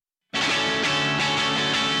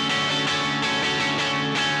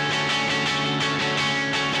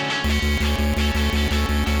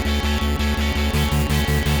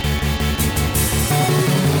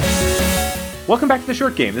Welcome back to The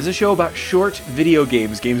Short Game. This is a show about short video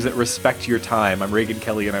games, games that respect your time. I'm Reagan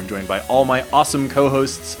Kelly, and I'm joined by all my awesome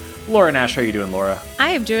co-hosts. Laura Nash, how are you doing, Laura?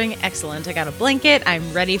 I am doing excellent. I got a blanket.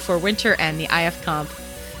 I'm ready for winter and the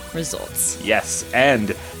IFComp results. Yes,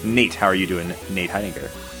 and Nate, how are you doing? Nate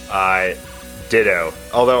Heidinger. Ditto.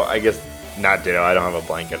 Although, I guess not ditto. I don't have a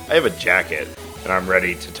blanket. I have a jacket, and I'm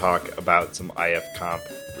ready to talk about some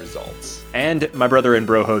IFComp results. And my brother and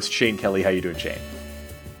bro host, Shane Kelly. How you doing, Shane?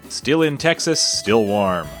 Still in Texas, still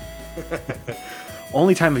warm.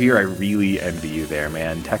 Only time of year I really envy you there,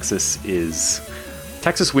 man. Texas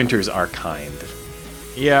winters are kind.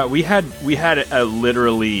 Yeah, we had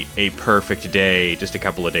literally a perfect day just a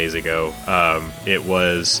couple of days ago. It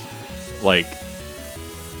was like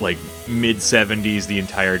mid 70s the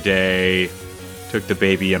entire day. Took the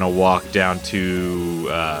baby on a walk down to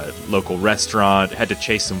local restaurant. Had to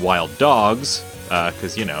chase some wild dogs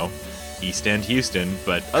because East End, Houston.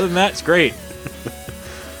 But other than that, it's great.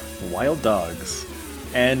 Wild dogs.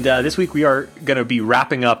 And this week we are going to be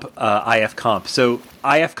wrapping up IFComp. So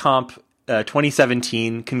IFComp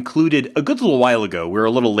 2017 concluded a good little while ago. We're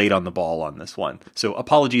a little late on the ball on this one. So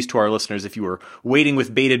apologies to our listeners if you were waiting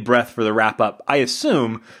with bated breath for the wrap-up. I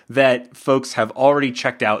assume that folks have already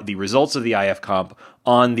checked out the results of the IFComp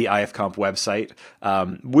on the IFComp website.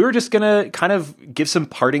 We're just going to kind of give some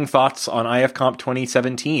parting thoughts on IFComp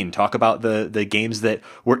 2017, talk about the games that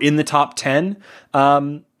were in the top 10,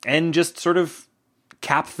 and just sort of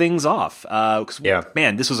cap things off.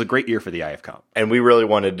 Man, this was a great year for the IFComp. And we really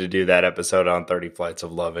wanted to do that episode on 30 Flights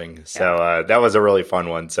of Loving. So that was a really fun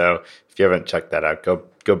one. So if you haven't checked that out,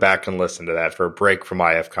 go back and listen to that for a break from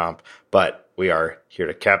IFComp. But we are here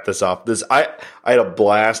to cap this off. I had a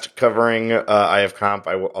blast covering IFComp.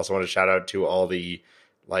 I also want to shout out to all the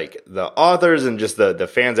authors and just the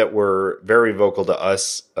fans that were very vocal to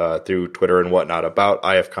us through Twitter and whatnot about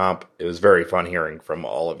IFComp. It was very fun hearing from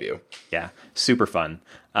all of you. Yeah, super fun.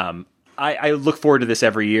 I look forward to this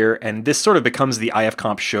every year, and this sort of becomes the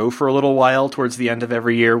IFComp show for a little while towards the end of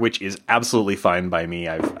every year, which is absolutely fine by me.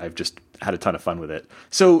 I've just had a ton of fun with it.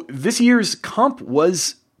 So this year's comp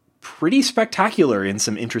was pretty spectacular in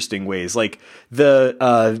some interesting ways. Like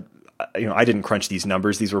I didn't crunch these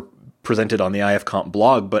numbers. These were presented on the IFComp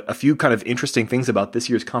blog, but a few kind of interesting things about this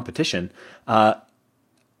year's competition.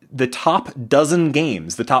 The top dozen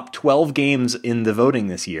games, the top 12 games in the voting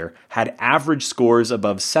this year had average scores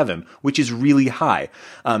above 7, which is really high.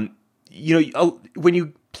 When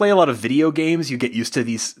you play a lot of video games, you get used to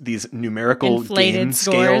these numerical inflated game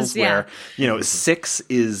scores, scales where, 6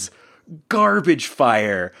 is garbage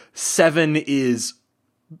fire, 7 is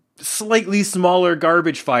slightly smaller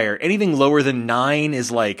garbage fire. Anything lower than 9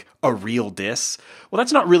 is like a real diss. Well,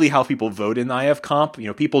 that's not really how people vote in the IFComp.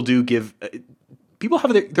 People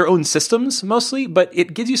have their own systems mostly, but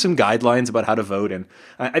it gives you some guidelines about how to vote. And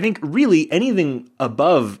I think really anything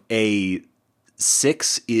above a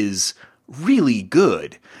 6 is really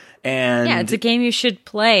good. And yeah, it's a game you should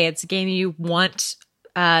play. It's a game you want,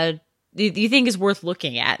 you think is worth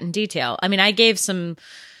looking at in detail. I mean, I gave some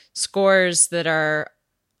scores that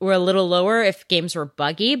were a little lower if games were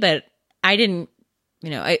buggy, but I didn't,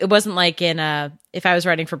 it wasn't like if I was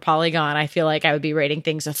writing for Polygon, I feel like I would be rating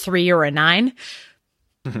things a 3 or a 9.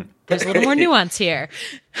 There's a little more nuance here.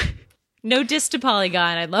 No diss to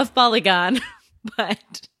Polygon. I love Polygon,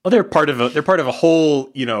 but they're part of a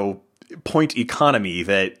whole, point economy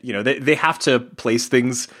that, they have to place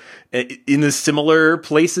things in the similar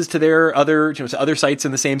places to their other, to other sites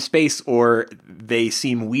in the same space, or they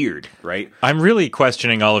seem weird, right? I'm really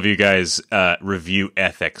questioning all of you guys' review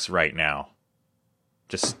ethics right now.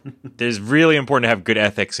 Just, there's really important to have good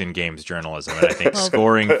ethics in games journalism, and I think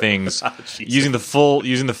scoring things using the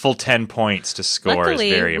full 10 points to score luckily,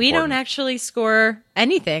 is very important. We don't actually score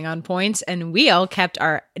anything on points, and we all kept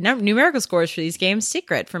our numerical scores for these games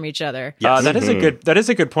secret from each other. Yes. That is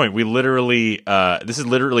a good point. We literally this is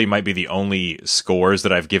literally might be the only scores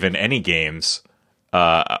that I've given any games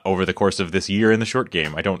over the course of this year in the short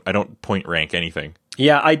game. I don't point rank anything.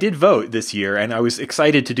 Yeah, I did vote this year, and I was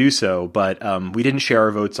excited to do so, but we didn't share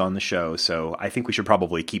our votes on the show, so I think we should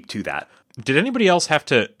probably keep to that. Did anybody else have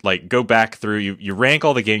to go back through, you rank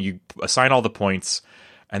all the games, you assign all the points,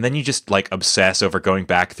 and then you just obsess over going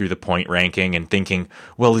back through the point ranking and thinking,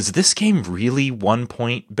 well, is this game really 1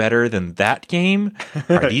 point better than that game?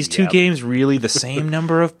 Are these two games really the same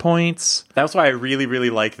number of points? That's why I really, really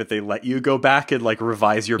like that they let you go back and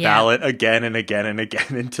revise your ballot again and again and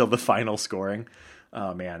again until the final scoring.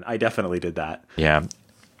 Oh man, I definitely did that. Yeah.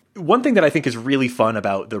 one thing that I think is really fun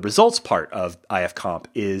about the results part of IFComp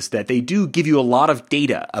is that they do give you a lot of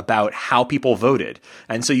data about how people voted.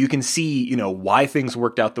 And so you can see, why things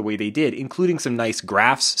worked out the way they did, including some nice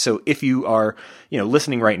graphs. So if you are,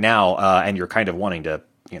 listening right now and you're kind of wanting to,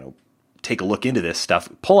 take a look into this stuff,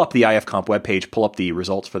 pull up the IFComp webpage, pull up the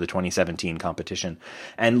results for the 2017 competition,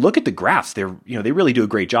 and look at the graphs. They really do a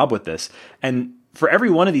great job with this. And for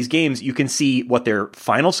every one of these games, you can see what their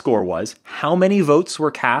final score was, how many votes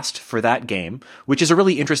were cast for that game, which is a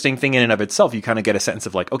really interesting thing in and of itself. You kind of get a sense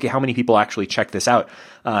of okay, how many people actually check this out?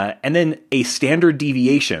 And then a standard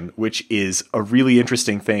deviation, which is a really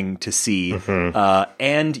interesting thing to see.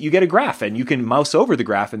 And you get a graph, and you can mouse over the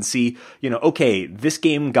graph and see, okay, this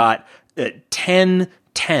game got 10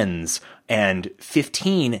 tens and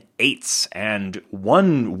 15 eights, and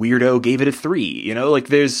one weirdo gave it a 3.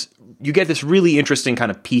 You get this really interesting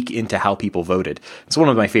kind of peek into how people voted. It's one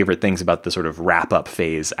of my favorite things about the sort of wrap-up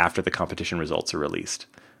phase after the competition results are released.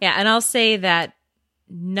 Yeah, and I'll say that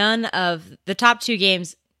none of the top 2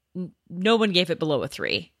 games, no one gave it below a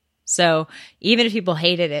 3. So even if people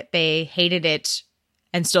hated it, they hated it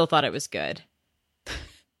and still thought it was good.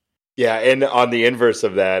 Yeah, and on the inverse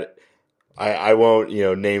of that, I won't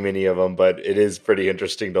name any of them, but it is pretty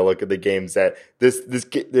interesting to look at the games that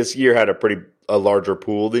this year had a larger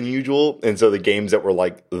pool than usual, and so the games that were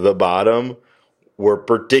the bottom were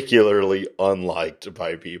particularly unliked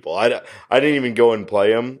by people. I didn't even go and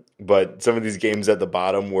play them, but some of these games at the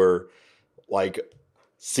bottom were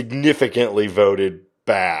significantly voted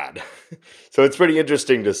bad. So it's pretty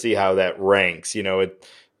interesting to see how that ranks.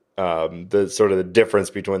 The sort of the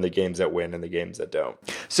difference between the games that win and the games that don't.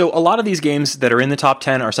 So a lot of these games that are in the top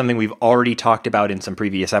 10 are something we've already talked about in some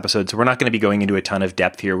previous episodes. So we're not going to be going into a ton of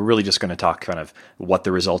depth here. We're really just going to talk kind of what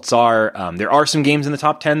the results are. There are some games in the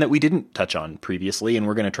top 10 that we didn't touch on previously, and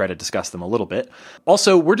we're going to try to discuss them a little bit.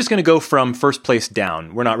 Also, we're just going to go from first place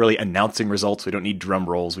down. We're not really announcing results. We don't need drum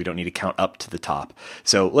rolls. We don't need to count up to the top.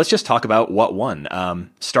 So let's just talk about what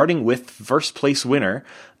won. Starting with first place winner,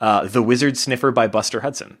 The Wizard Sniffer by Buster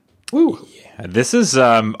Hudson. Woo. Yeah, this is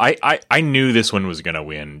I knew this one was going to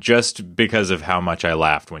win just because of how much I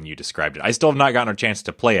laughed when you described it. I still have not gotten a chance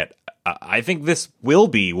to play it. I think this will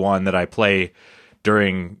be one that I play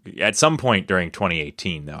at some point during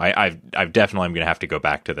 2018 though. I've definitely am going to have to go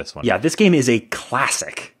back to this one. Yeah, this game is a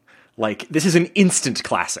classic. This is an instant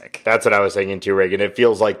classic. That's what I was thinking too, Reagan. It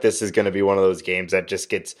feels like this is going to be one of those games that just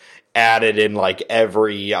gets added in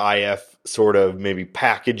every IF sort of maybe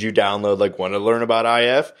package you download. Want to learn about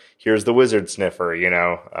IF? Here's the Wizard Sniffer.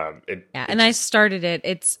 And I started it.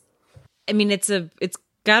 It's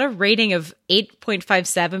got a rating of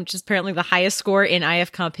 8.57, which is apparently the highest score in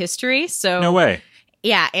IFComp history. So no way.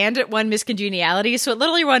 Yeah, and it won Miss Congeniality, so it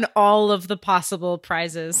literally won all of the possible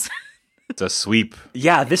prizes. It's a sweep.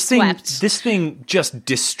 Yeah, this thing just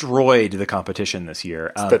destroyed the competition this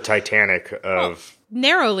year. It's the Titanic of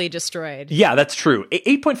narrowly destroyed. Yeah, that's true.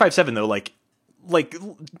 8.57 though, I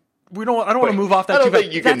don't want to move off that. I don't too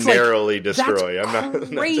think you can narrowly destroy. That's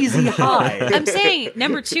crazy high. I'm saying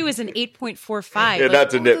number 2 is an 8.45. Yeah,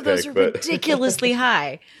 that's a nitpick. Those are ridiculously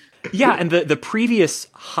high. Yeah, and the previous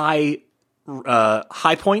high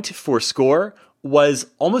point for score was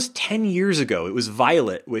almost 10 years ago. It was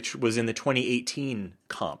Violet, which was in the 2018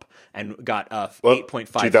 comp and got 8.5.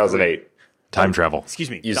 2008. Time travel. Excuse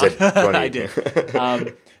me. You said 2018. I did.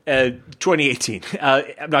 2018.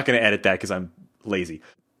 I'm not going to edit that because I'm lazy.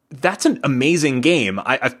 That's an amazing game.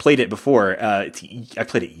 I've played it before. I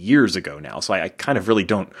played it years ago now, so I kind of really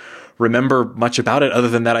don't remember much about it other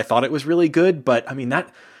than that I thought it was really good. But I mean,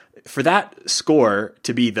 for that score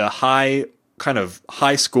to be the high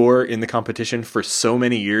score in the competition for so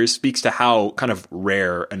many years speaks to how kind of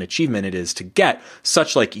rare an achievement it is to get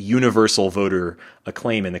such universal voter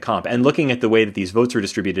acclaim in the comp. And looking at the way that these votes are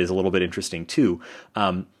distributed is a little bit interesting too.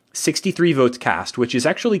 63 votes cast, which is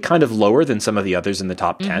actually kind of lower than some of the others in the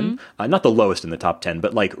top 10. Not the lowest in the top 10,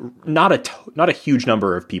 but not a huge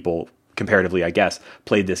number of people comparatively, I guess,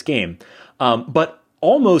 played this game. But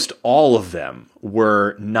almost all of them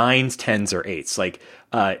were 9s, 10s, or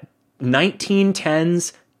 8s. 19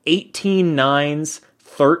 10s, 18 9s,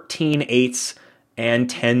 13 8s, and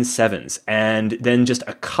 10 7s. And then just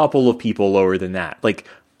a couple of people lower than that.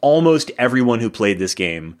 Almost everyone who played this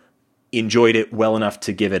game enjoyed it well enough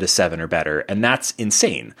to give it a 7 or better. And that's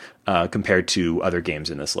insane compared to other games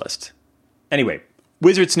in this list. Anyway,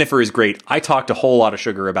 Wizard Sniffer is great. I talked a whole lot of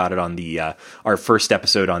sugar about it on the our first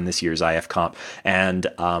episode on this year's IFComp, and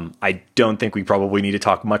I don't think we probably need to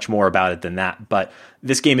talk much more about it than that. But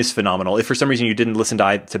this game is phenomenal. If for some reason you didn't listen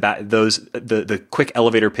to those, the quick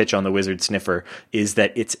elevator pitch on the Wizard Sniffer is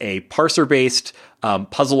that it's a parser-based,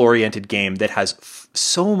 puzzle-oriented game that has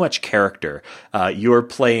so much character. You're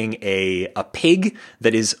playing a pig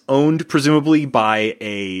that is owned presumably by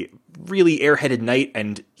a really airheaded knight,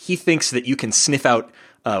 and he thinks that you can sniff out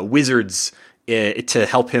wizards to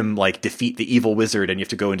help him like defeat the evil wizard, and you have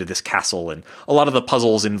to go into this castle. And a lot of the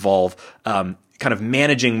puzzles involve kind of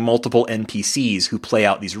managing multiple NPCs who play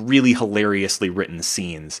out these really hilariously written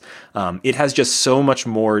scenes. It has just so much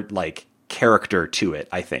more like character to it,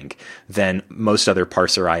 I think, than most other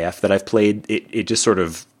parser IF that I've played. It just sort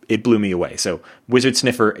of, it blew me away. So Wizard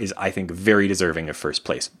Sniffer is, I think, very deserving of first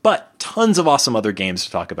place. But tons of awesome other games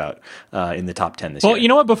to talk about in the top 10 this year. Well, you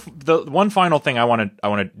know what? The one final thing I want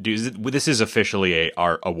to do is this is officially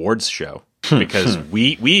our awards show because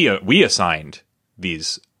we assigned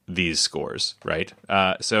these scores, right?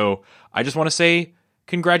 So I just want to say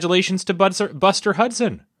congratulations to Buster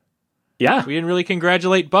Hudson. Yeah, we didn't really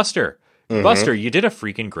congratulate Buster. Mm-hmm. Buster, you did a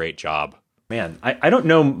freaking great job. Man, I don't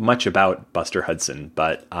know much about Buster Hudson,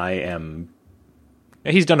 but I am.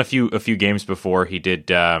 He's done a few games before. He did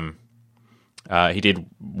one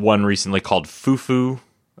recently called Fufu.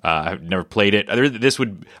 I've never played it.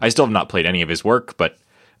 I still have not played any of his work, but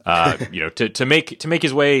to make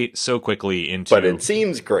his way so quickly into. But it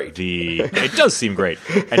seems great. It does seem great,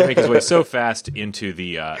 and to make his way so fast into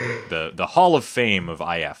the Hall of Fame of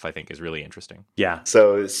IF, I think is really interesting. Yeah.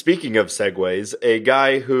 So speaking of segues, a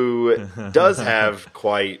guy who does have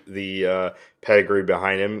quite the pedigree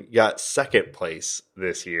behind him got second place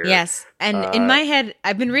this year. Yes, and in my head,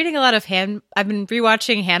 I've been reading a lot of I've been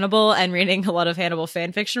rewatching Hannibal and reading a lot of Hannibal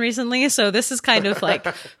fan fiction recently. So this is kind of like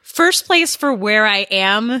first place for where I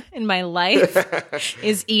am in my life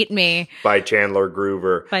is Eat Me by Chandler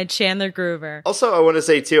Groover. Also, I want to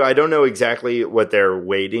say too, I don't know exactly what their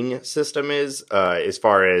weighting system is as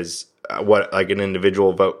far as what like an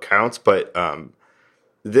individual vote counts, but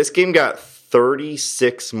this game got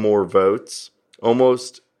 36 more votes.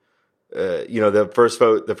 Almost, the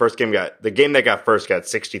game that got first got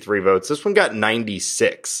 63 votes. This one got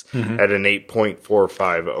 96 at an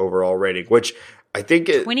 8.45 overall rating, which I think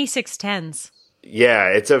 26 tens. Yeah,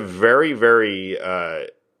 it's a very, very,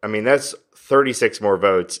 that's 36 more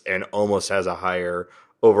votes and almost has a higher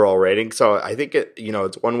overall rating. So I think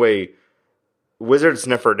it's one way. Wizard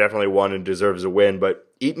Sniffer definitely won and deserves a win, but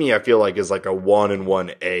Eat Me, I feel like, is like a 1 and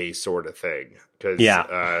 1A sort of thing.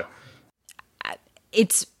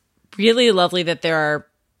 It's really lovely that there are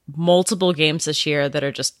multiple games this year that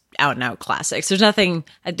are just out and out classics.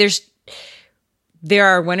 There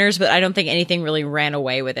are winners, but I don't think anything really ran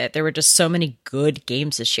away with it. There were just so many good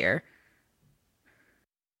games this year.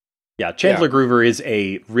 Yeah, Chandler Groover is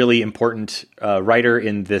a really important writer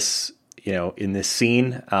in this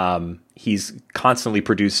scene. He's constantly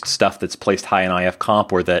produced stuff that's placed high in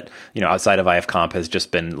IFComp or that, outside of IFComp has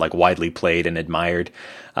just been like widely played and admired.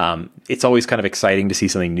 It's always kind of exciting to see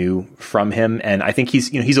something new from him. And I think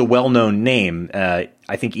he's a well-known name. I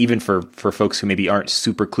think even for folks who maybe aren't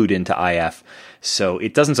super clued into IF. So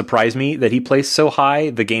it doesn't surprise me that he placed so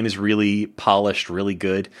high. The game is really polished, really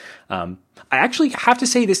good. I actually have to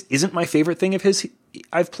say this isn't my favorite thing of his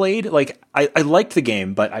I've played. Like I liked the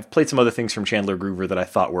game, but I've played some other things from Chandler Groover that I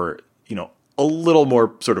thought were, a little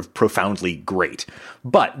more sort of profoundly great.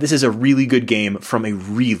 But this is a really good game from a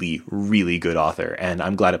really, really good author, and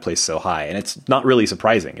I'm glad it placed so high. And it's not really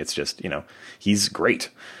surprising. It's just, he's great.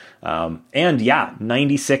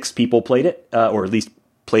 96 people played it, or at least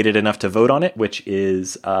played it enough to vote on it, which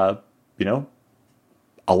is, a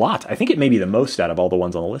lot. I think it may be the most out of all the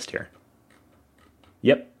ones on the list here.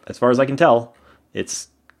 Yep, as far as I can tell, it's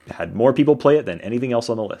had more people play it than anything else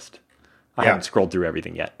on the list. I haven't scrolled through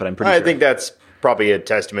everything yet, but I'm pretty sure. I think that's probably a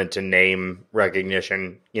testament to name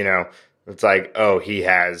recognition. It's like, oh, he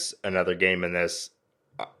has another game in this.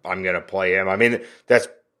 I'm going to play him. I mean, that's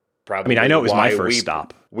probably. I know it was my first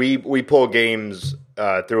stop. We pull games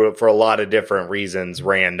through it for a lot of different reasons,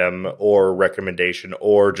 random or recommendation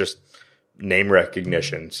or just name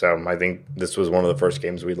recognition. So I think this was one of the first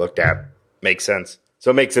games we looked at. Makes sense. So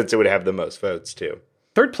it makes sense it would have the most votes too.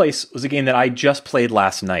 Third place was a game that I just played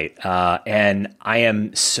last night, and I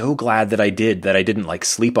am so glad that I didn't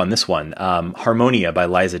sleep on this one. Harmonia by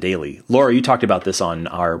Liza Daly. Laura, you talked about this on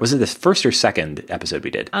was it the first or second episode we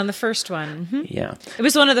did? On the first one. Mm-hmm. Yeah. It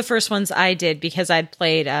was one of the first ones I did because I'd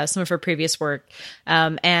played some of her previous work,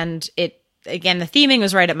 and it again, the theming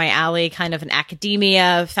was right up my alley, kind of an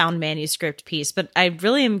academia found manuscript piece. But I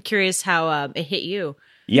really am curious how it hit you.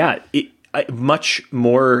 Yeah, much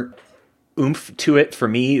more oomph to it for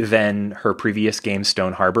me than her previous game,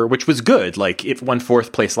 Stone Harbor, which was good. Like, it won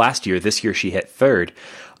 4th place last year. This year she hit 3rd.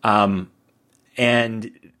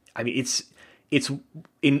 And I mean,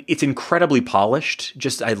 it's incredibly polished.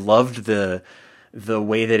 Just, I loved the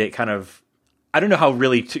way that it kind of, I don't know how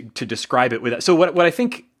really to describe it with. So what I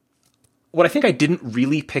think I didn't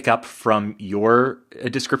really pick up from your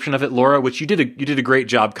description of it, Laura, which you did a great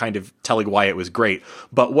job kind of telling why it was great.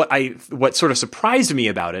 But what sort of surprised me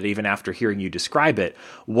about it, even after hearing you describe it,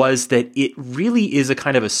 was that it really is a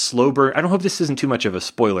kind of a slow burn. I don't hope this isn't too much of a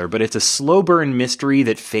spoiler, but it's a slow burn mystery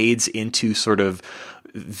that fades into sort of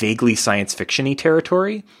vaguely science fiction-y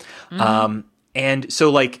territory. And so,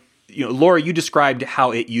 like, Laura, you described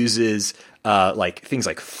how it uses like things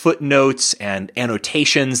like footnotes and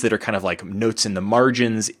annotations that are kind of like notes in the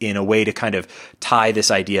margins in a way to kind of tie this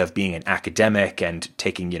idea of being an academic and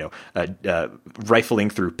taking, rifling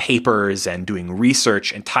through papers and doing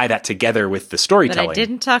research and tie that together with the storytelling. But I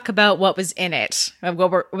didn't talk about what was in it,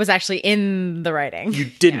 what was actually in the writing. You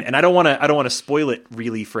didn't, and I don't want to spoil it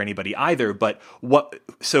really for anybody either. But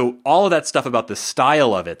so all of that stuff about the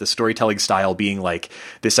style of it, the storytelling style being like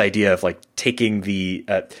this idea of like taking the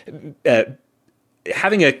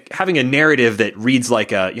having a narrative that reads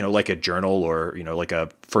like a journal or like a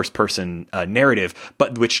first person narrative,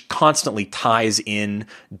 but which constantly ties in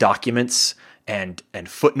documents and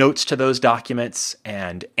footnotes to those documents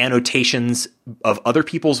and annotations of other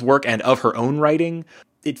people's work and of her own writing.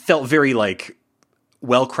 It felt very like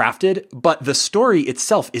well crafted, but the story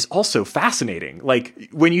itself is also fascinating. Like,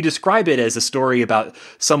 when you describe it as a story about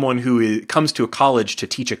someone who comes to a college to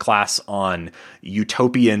teach a class on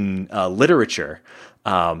utopian literature,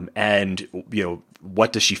 and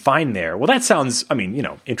what does she find there? Well, that sounds,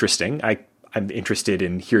 interesting. I'm interested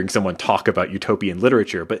in hearing someone talk about utopian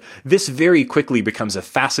literature, but this very quickly becomes a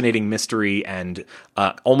fascinating mystery and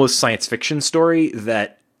almost science fiction story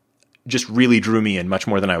that just really drew me in much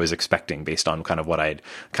more than I was expecting based on kind of what I'd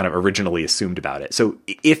kind of originally assumed about it. So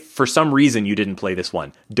if for some reason you didn't play this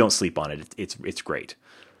one, don't sleep on it. It's great.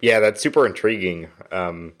 Yeah, that's super intriguing.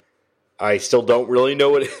 I still don't really know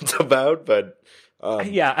what it's about, but I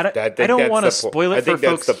don't want to spoil it for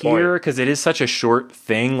folks here because it is such a short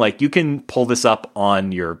thing. Like, you can pull this up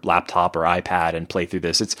on your laptop or iPad and play through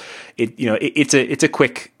this. It's a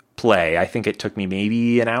quick play. I think it took me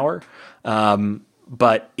maybe an hour.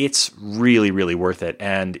 But it's really, really worth it.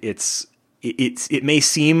 And it may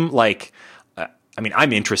seem like,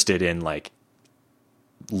 I'm interested in like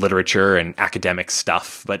literature and academic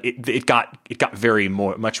stuff, but it got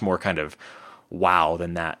much more kind of wow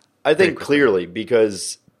than that. I think clearly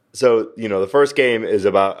because, the first game is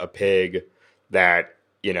about a pig that,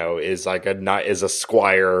 is like is a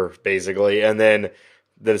squire basically. And then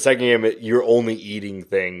the second game, you're only eating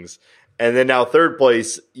things. And then now 3rd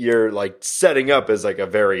place, you're like setting up as like a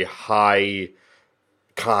very high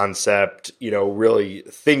concept, really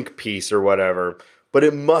think piece or whatever. But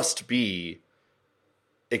it must be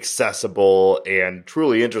accessible and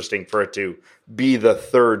truly interesting for it to be the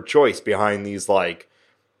 3rd choice behind these like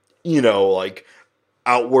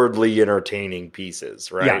outwardly entertaining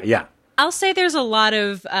pieces, right? Yeah. I'll say there's a lot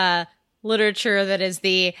of literature that is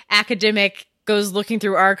the academic goes looking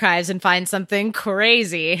through archives and finds something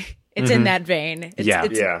crazy. It's in that vein.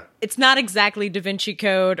 It's not exactly Da Vinci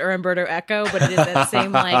Code or Umberto Eco, but it is that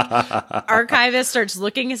same like archivist starts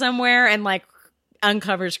looking somewhere and like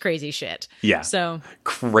uncovers crazy shit. Yeah. So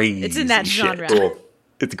crazy. It's in that genre. Cool.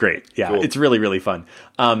 It's great. Yeah. Cool. It's really, really fun.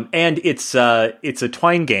 And it's a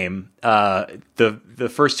Twine game. The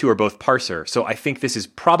first two are both parser. So I think this is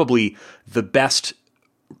probably the best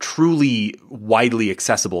truly widely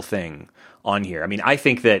accessible thing on here. I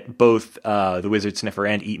think that both The Wizard Sniffer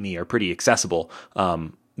and Eat Me are pretty accessible.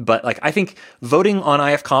 But like, I think voting on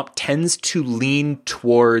IFComp tends to lean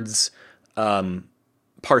towards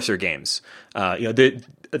parser games.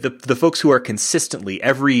 The folks who are consistently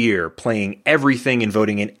every year playing everything and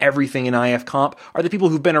voting in everything in IFComp are the people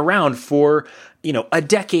who've been around for a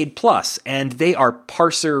decade plus, and they are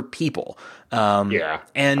parser people. And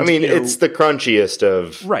it's the crunchiest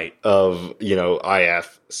of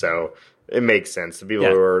IF, so it makes sense. The people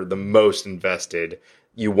who are the most invested,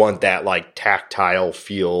 you want that like tactile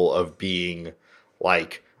feel of being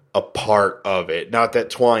like a part of it. Not that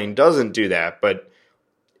Twine doesn't do that, but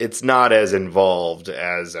it's not as involved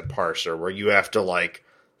as a parser where you have to like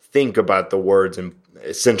think about the words and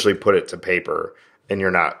essentially put it to paper and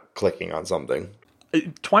you're not clicking on something.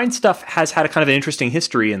 Twine stuff has had a kind of an interesting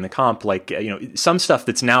history in the comp. Like, some stuff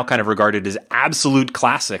that's now kind of regarded as absolute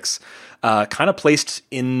classics, kind of placed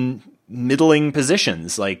in middling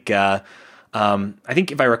positions. Like, I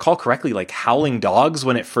think if I recall correctly, like Howling Dogs,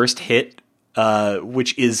 when it first hit,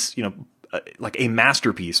 which is, like a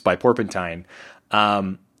masterpiece by Porpentine.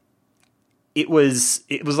 It was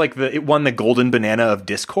like it won the Golden Banana of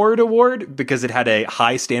Discord award because it had a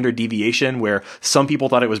high standard deviation where some people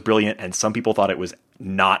thought it was brilliant and some people thought it was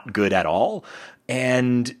not good at all.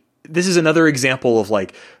 And this is another example of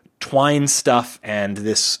like Twine stuff and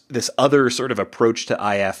this other sort of approach to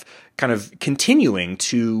IF kind of continuing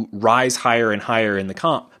to rise higher and higher in the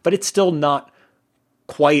comp, but it's still not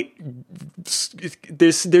quite,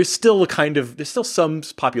 there's still some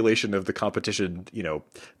population of the competition,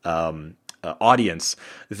 audience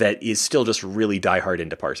that is still just really diehard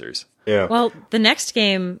into parsers. Yeah. Well, the next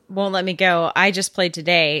game won't let me go. I just played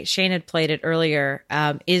today. Shane had played it earlier.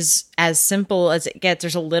 Is as simple as it gets.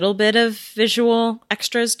 There's a little bit of visual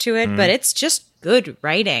extras to it, but it's just good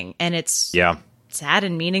writing, and it's sad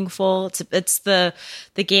and meaningful. It's the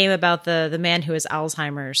game about the man who has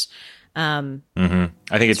Alzheimer's. I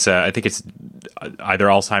think it's either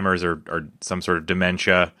Alzheimer's or some sort of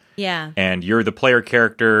dementia. Yeah. And the player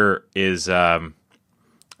character is an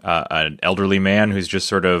elderly man who's just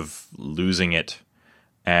sort of losing it.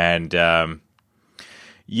 And I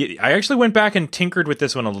actually went back and tinkered with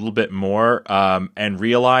this one a little bit more and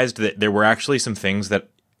realized that there were actually some things that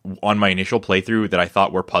on my initial playthrough that I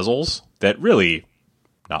thought were puzzles that really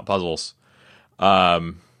not puzzles.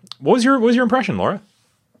 What was your impression, Laura?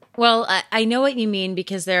 Well, I know what you mean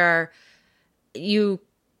because you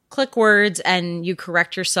click words and you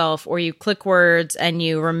correct yourself, or you click words and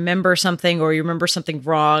you remember something, or you remember something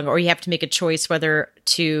wrong, or you have to make a choice whether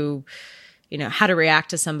to, how to react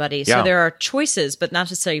to somebody. Yeah. So there are choices, but not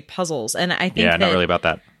necessarily puzzles. And I think not really about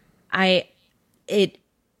that.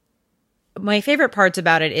 My favorite parts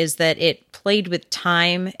about it is that it played with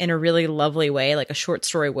time in a really lovely way, like a short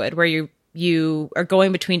story would, where you are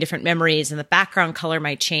going between different memories and the background color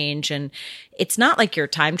might change. And it's not like you're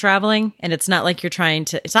time traveling, and it's not like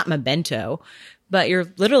it's not Memento, but you're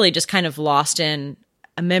literally just kind of lost in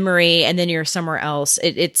a memory and then you're somewhere else.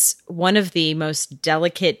 It's one of the most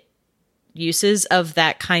delicate uses of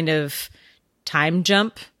that kind of time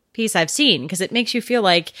jump piece I've seen, because it makes you feel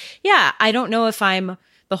like, I don't know if the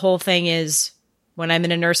whole thing is when I'm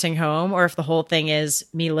in a nursing home, or if the whole thing is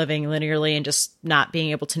me living linearly and just not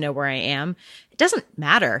being able to know where I am. It doesn't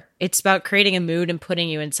matter. It's about creating a mood and putting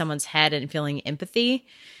you in someone's head and feeling empathy,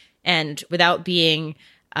 and without being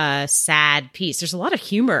a sad piece. There's a lot of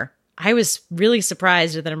humor. I was really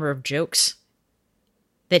surprised at the number of jokes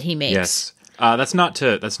that he makes. Yes. That's not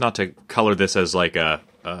to color this as like a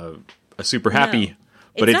super happy, No.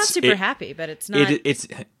 but it's not super happy, but it's not. It's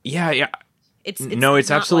It's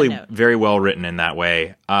it's absolutely one note. very well written in that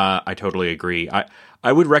way. I totally agree.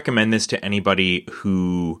 I would recommend this to anybody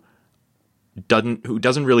who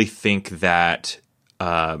doesn't really think that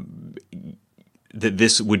that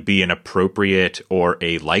this would be an appropriate or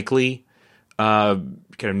a likely kind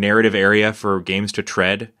of narrative area for games to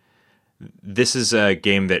tread. This is a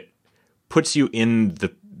game that puts you in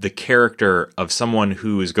the character of someone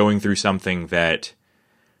who is going through something that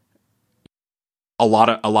a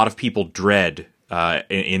lot of people dread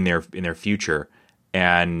in their future,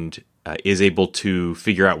 and is able to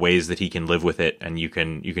figure out ways that he can live with it, and you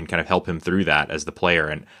can kind of help him through that as the player.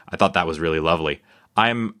 And I thought that was really lovely. I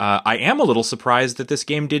am a little surprised that this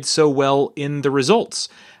game did so well in the results,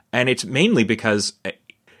 and it's mainly because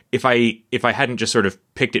if I hadn't just sort of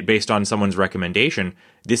picked it based on someone's recommendation,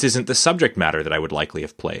 this isn't the subject matter that I would likely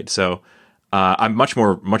have played. So I'm much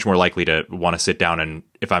more likely to want to sit down, and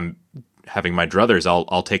if I'm having my druthers,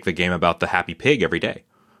 I'll take the game about the happy pig every day.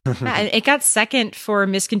 Yeah, it got second for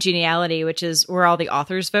Miscongeniality, which is where all the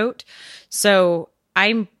authors vote. So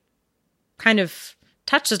I'm kind of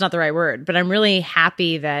touched is not the right word, but I'm really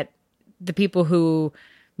happy that the people who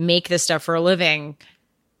make this stuff for a living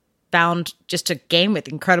found just a game with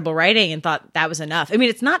incredible writing and thought that was enough. I mean,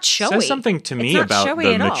 it's not showy. Says something to me about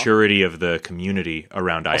the maturity of the community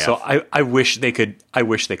around IF. So I wish they could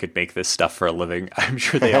make this stuff for a living. I'm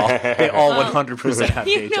sure they all 100% have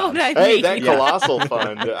day jobs. What I mean. Hey, that Colossal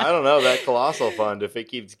Fund. I don't know, that Colossal Fund, if it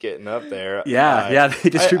keeps getting up there. They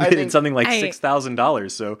distributed something like I-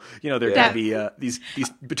 $6,000. So, there Yeah. could be these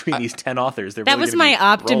between these 10 authors. That was my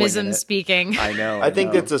optimism speaking. I know. I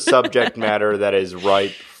think it's a subject matter that is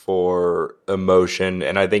ripe for emotion,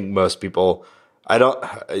 and I think most people,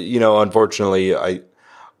 unfortunately,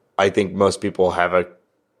 I think most people have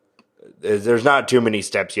there's not too many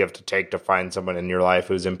steps you have to take to find someone in your life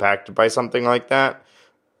who's impacted by something like that.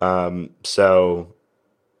 So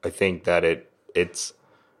I think that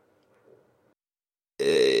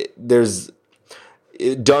there's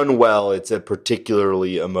done well. It's a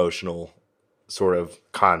particularly emotional sort of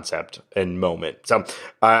concept and moment. So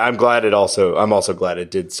I'm also glad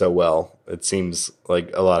it did so well. It seems like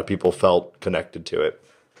a lot of people felt connected to it.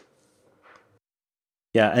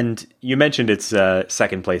 Yeah, and you mentioned it's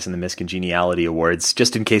second place in the Miscongeniality Awards.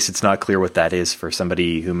 Just in case it's not clear what that is for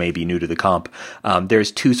somebody who may be new to the comp,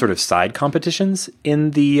 there's two sort of side competitions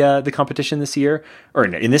in the competition this year, or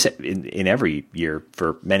in every year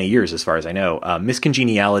for many years, as far as I know.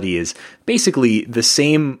 Miscongeniality is basically the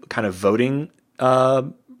same kind of voting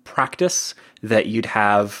practice that you'd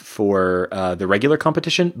have for the regular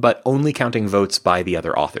competition, but only counting votes by the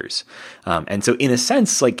other authors. And so, in a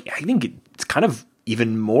sense, like I think it's kind of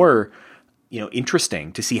even more,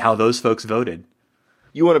 interesting to see how those folks voted.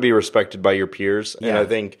 You want to be respected by your peers, Yeah. and I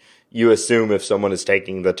think you assume if someone is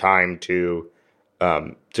taking the time to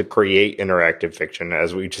create interactive fiction,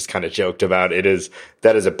 as we just kind of joked about, that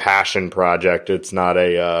is a passion project. It's not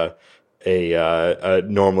a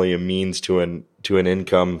normally a means to an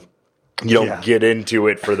income. You don't get into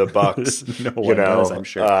it for the bucks. No one does, I'm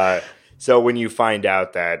sure. So when you find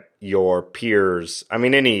out that your peers, I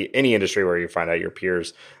mean, any industry where you find out your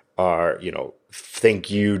peers are,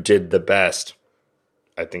 think you did the best,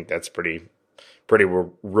 I think that's pretty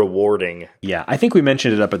rewarding. Yeah, I think we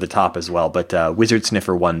mentioned it up at the top as well, but Wizard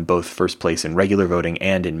Sniffer won both first place in regular voting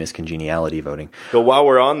and in Miscongeniality voting. But while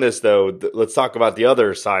we're on this, though, let's talk about the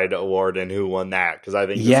other side award and who won that, because I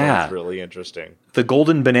think this one's really interesting. The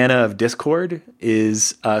Golden Banana of Discord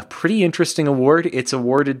is a pretty interesting award. It's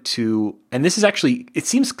awarded to, and this is actually, it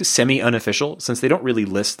seems semi-unofficial since they don't really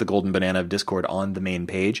list the Golden Banana of Discord on the main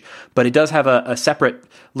page, but it does have a separate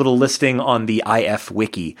little listing on the IF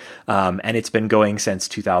Wiki, and it's been going since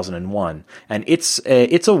 2001. And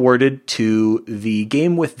it's awarded to the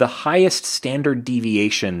game with the highest standard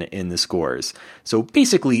deviation in the scores. So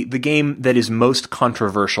basically, the game that is most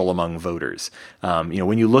controversial among voters.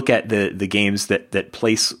 When you look at the games that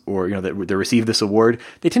place or that receive this award,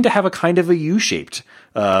 they tend to have a kind of a U-shaped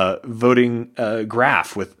voting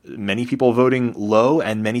graph with many people voting low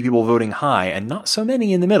and many people voting high, and not so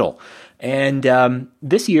many in the middle. And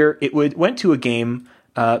this year, it went to a game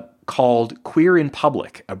called Queer in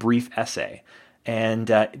Public, a brief essay. And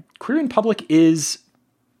Queer in Public is,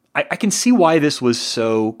 I can see why this was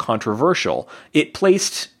so controversial. It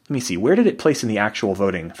placed, let me see, where did it place in the actual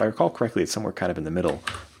voting? If I recall correctly, it's somewhere kind of in the middle.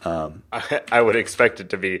 I would expect it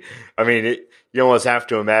to be. I mean, you almost have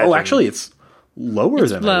to imagine. Oh, actually, it's lower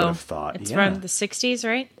than I would have thought. It's around the 60s,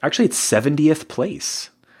 right? Actually, it's 70th place.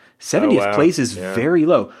 70th place is very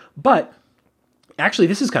low. But actually,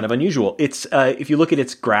 this is kind of unusual. It's if you look at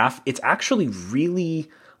its graph, it's actually really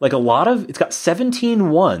like it's got 17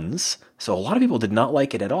 ones. So a lot of people did not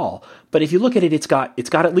like it at all. But if you look at it, it's got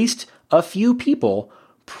at least a few people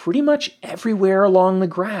pretty much everywhere along the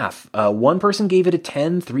graph. One person gave it a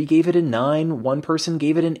 10, 3 gave it a 9, one person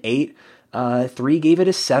gave it an 8, 3 gave it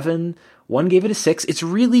a 7, 1 gave it a 6. It's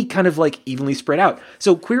really kind of like evenly spread out.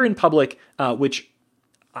 So Queer in Public, which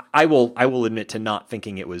I will admit to not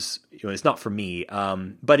thinking it was, it's not for me,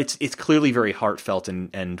 but it's clearly very heartfelt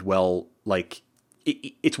and well, like,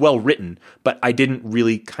 it's well written, but I didn't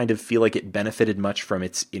really kind of feel like it benefited much from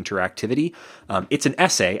its interactivity. It's an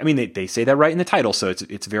essay. I mean, they say that right in the title, so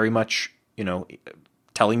it's very much,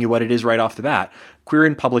 telling you what it is right off the bat. Queer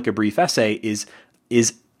in Public, a brief essay is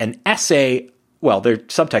an essay. Well, their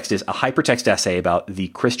subtext is a hypertext essay about the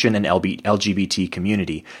Christian and LGBT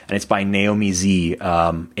community, and it's by Naomi Z,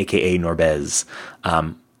 aka Norbez.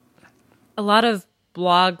 A lot of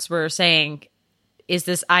blogs were saying, "Is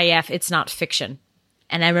this IF? It's not fiction."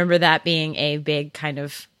 And I remember that being a big kind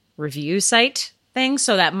of review site thing.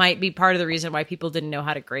 So that might be part of the reason why people didn't know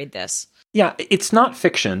how to grade this. Yeah, it's not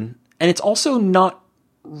fiction. And it's also not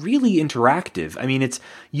really interactive. I mean, it's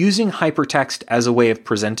using hypertext as a way of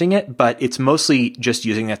presenting it, but it's mostly just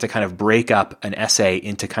using that to kind of break up an essay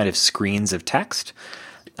into kind of screens of text.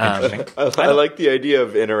 I like the idea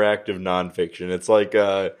of interactive nonfiction. It's like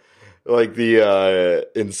the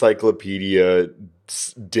encyclopedia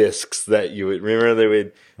discs that you would remember they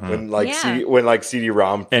would when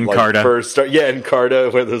CD-ROM Encarta first start,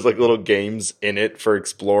 Encarta, where there's like little games in it for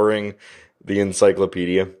exploring the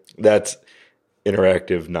encyclopedia. That's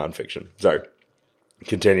interactive nonfiction. Sorry,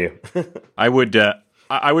 continue. I would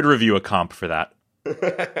review a comp for that.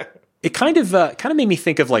 It kind of made me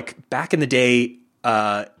think of like back in the day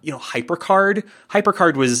HyperCard.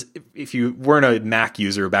 HyperCard was, if you weren't a Mac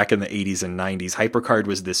user back in the 80s and 90s, HyperCard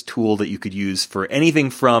was this tool that you could use for anything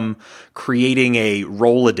from creating a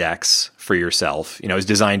Rolodex for yourself. It was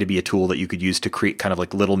designed to be a tool that you could use to create kind of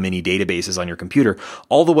like little mini databases on your computer,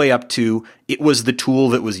 all the way up to it was the tool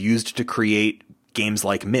that was used to create games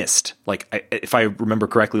like Myst. If I remember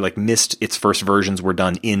correctly, like Myst, its first versions were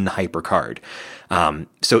done in HyperCard.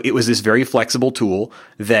 So it was this very flexible tool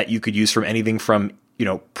that you could use from anything from,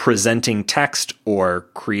 presenting text or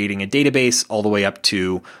creating a database all the way up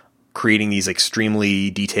to creating these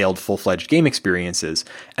extremely detailed, full-fledged game experiences.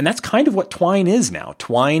 And that's kind of what Twine is now.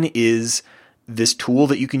 Twine is this tool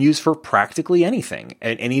that you can use for practically anything,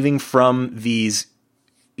 and anything from these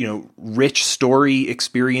rich story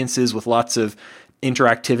experiences with lots of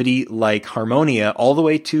interactivity like Harmonia, all the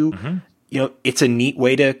way to, it's a neat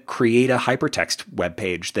way to create a hypertext web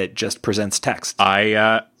page that just presents text.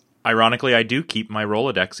 Ironically, I do keep my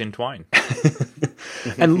Rolodex in Twine.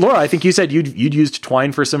 And Laura, I think you said you'd used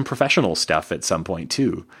Twine for some professional stuff at some point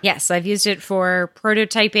too. Yes, I've used it for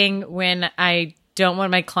prototyping when I don't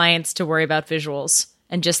want my clients to worry about visuals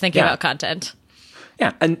and just thinking about content.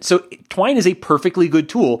 Yeah, and so Twine is a perfectly good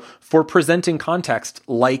tool for presenting context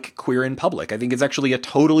like Queer in Public. I think it's actually a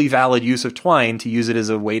totally valid use of Twine to use it as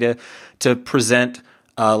a way to present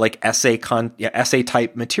like essay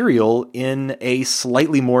type material in a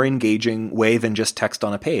slightly more engaging way than just text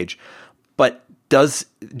on a page. But does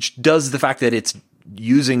the fact that it's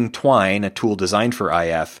using Twine, a tool designed for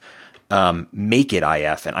IF, make it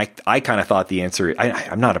IF? And I kind of thought the answer,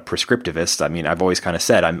 I'm not a prescriptivist. I mean, I've always kind of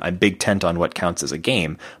said I'm big tent on what counts as a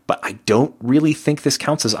game, but I don't really think this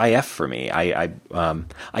counts as IF for me. I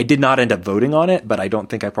did not end up voting on it, but I don't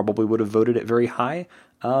think I probably would have voted it very high.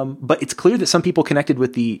 But it's clear that some people connected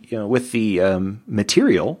with the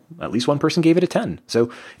material. At least one person gave it a 10.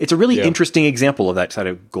 So it's a really interesting example of that sort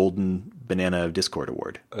of golden banana of Discord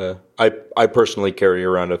award. I personally carry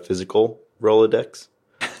around a physical Rolodex.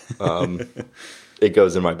 It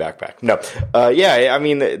goes in my backpack. No. I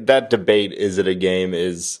mean, that debate, is it a game,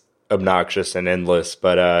 is obnoxious and endless.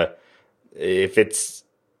 But if it's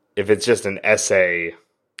just an essay,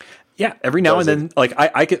 yeah, every now and then, like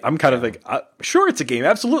I'm kind of like, sure, it's a game,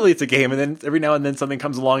 absolutely, it's a game, and then every now and then something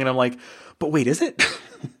comes along, and I'm like, but wait, is it?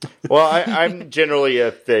 Well, I'm generally,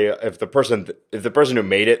 if the person who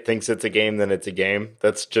made it thinks it's a game, then it's a game.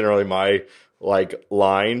 That's generally my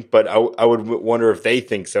line. But I would wonder if they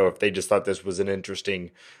think so, if they just thought this was an interesting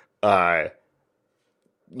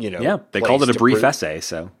they called it a brief essay.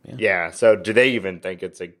 So so do they even think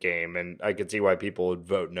it's a game? And I could see why people would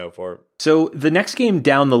vote no for it. So the next game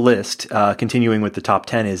down the list, continuing with the top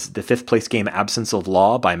 10, is the 5th place game Absence of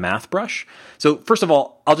Law by MathBrush. So first of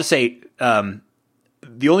all, I'll just say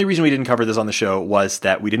the only reason we didn't cover this on the show was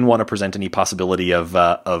that we didn't want to present any possibility of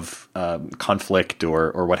conflict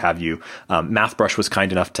or what have you. MathBrush was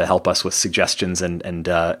kind enough to help us with suggestions and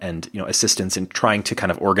assistance in trying to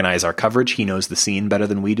kind of organize our coverage. He knows the scene better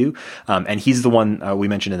than we do, and he's the one we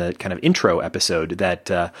mentioned in the kind of intro episode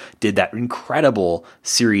that did that incredible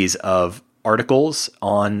series of articles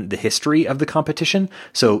on the history of the competition.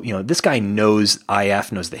 So, this guy knows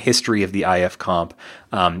IF, knows the history of the IFComp.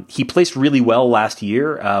 He placed really well last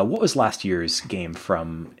year. What was last year's game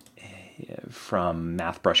from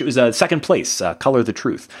MathBrush? It was second place, Color the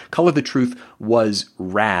Truth. Color the Truth was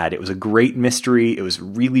rad. It was a great mystery. It was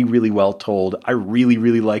really, really well told. I really,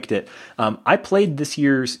 really liked it. I played this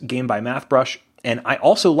year's game by MathBrush, and I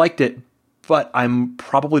also liked it, but I'm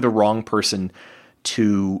probably the wrong person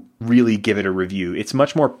to really give it a review. It's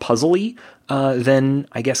much more puzzly than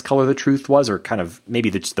I guess Color the Truth was, or kind of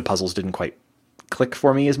maybe the puzzles didn't quite click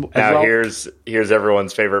for me as well. Here's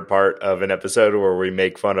everyone's favorite part of an episode where we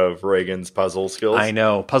make fun of Reagan's puzzle skills. I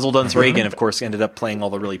know. Puzzle Dunce Reagan, of course, ended up playing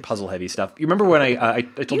all the really puzzle heavy stuff. You remember when I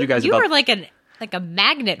told you guys about... You were like a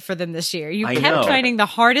magnet for them this year. You kept finding the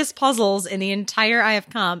hardest puzzles in the entire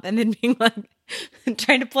IFComp and then being like...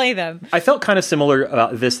 trying to play them. I felt kind of similar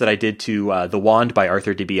about this that I did to The Wand by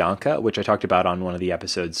Arthur DiBianca, which I talked about on one of the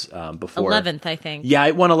episodes before. 11th, I think. Yeah,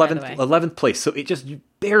 it won 11th place. So it just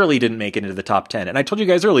barely didn't make it into the top 10. And I told you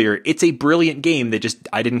guys earlier, it's a brilliant game that just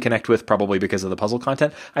I didn't connect with, probably because of the puzzle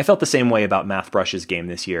content. I felt the same way about MathBrush's game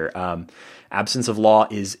this year. Absence of Law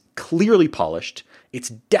is clearly polished. It's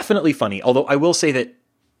definitely funny, although I will say that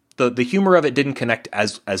the humor of it didn't connect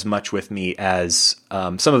as much with me as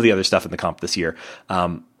some of the other stuff in the comp this year.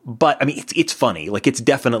 But I mean, it's funny. Like, it's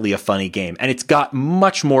definitely a funny game, and it's got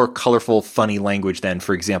much more colorful, funny language than,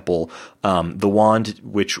 for example, The Wand,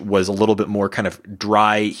 which was a little bit more kind of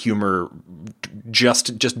dry humor,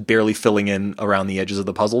 just barely filling in around the edges of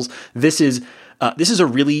the puzzles. This is a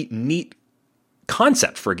really neat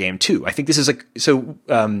concept for a game too. I think this is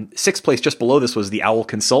sixth place just below this was the Owl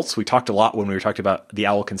Consults. We talked a lot when we were talking about the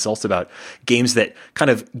Owl Consults about games that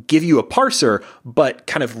kind of give you a parser, but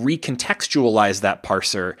kind of recontextualize that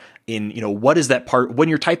parser in, what is that part when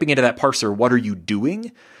you're typing into that parser, what are you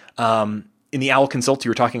doing? In the Owl Consult,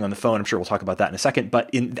 you were talking on the phone. I'm sure we'll talk about that in a second. But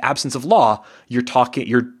in the absence of law, you're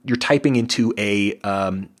typing into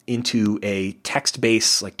a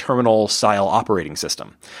text-based like terminal style operating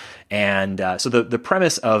system. And so the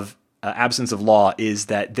premise of absence of law is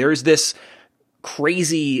that there's this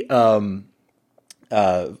crazy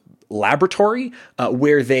laboratory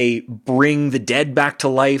where they bring the dead back to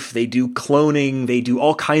life. They do cloning. They do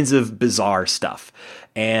all kinds of bizarre stuff.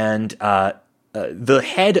 And the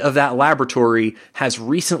head of that laboratory has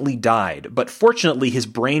recently died, but fortunately his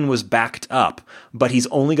brain was backed up, but he's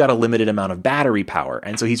only got a limited amount of battery power.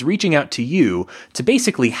 And so he's reaching out to you to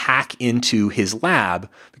basically hack into his lab,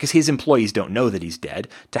 because his employees don't know that he's dead,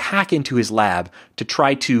 to hack into his lab to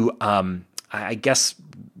try to, I guess,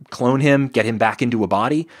 clone him, get him back into a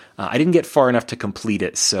body. I didn't get far enough to complete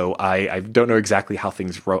it, so I don't know exactly how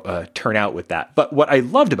things turn out with that. But what I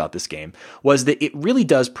loved about this game was that it really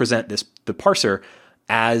does present the parser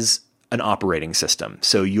as an operating system.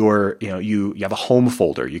 So you have a home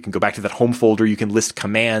folder. You can go back to that home folder. You can list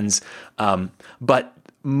commands. But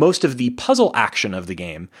most of the puzzle action of the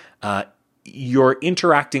game, you're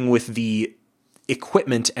interacting with the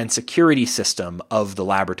equipment and security system of the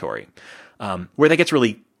laboratory. Where that gets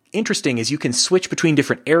really interesting is you can switch between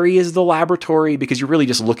different areas of the laboratory because you're really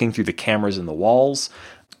just looking through the cameras in the walls.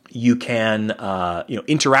 You can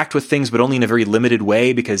interact with things, but only in a very limited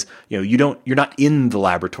way because you're not in the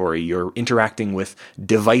laboratory. You're interacting with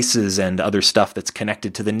devices and other stuff that's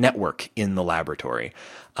connected to the network in the laboratory.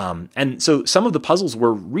 And so some of the puzzles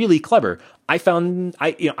were really clever. I found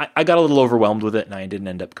I got a little overwhelmed with it and I didn't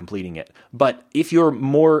end up completing it. But if you're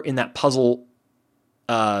more in that puzzle,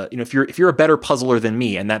 if you're a better puzzler than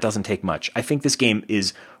me, and that doesn't take much, I think this game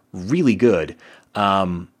is really good.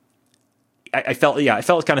 I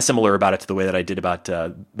felt kind of similar about it to the way that I did about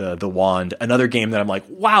the Wand. Another game that I'm like,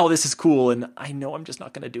 wow, this is cool, and I know I'm just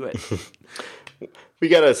not going to do it. We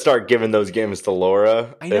got to start giving those games to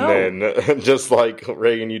Laura, I know. And then just like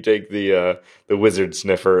Reagan, you take the Wizard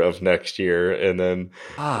Sniffer of next year, and then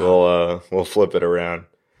we'll flip it around.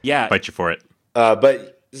 Yeah, Fight you for it.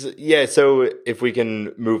 But yeah, so if we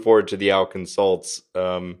can move forward to the Owl Consults,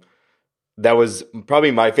 that was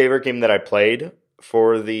probably my favorite game that I played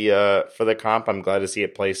for the comp. I'm glad to see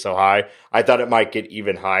it play so high. I thought it might get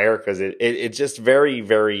even higher because it's just very,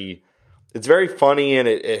 very, it's very funny, and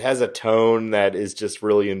it has a tone that is just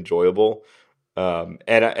really enjoyable. And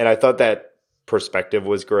I thought that perspective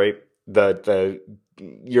was great. The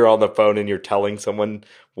you're on the phone and you're telling someone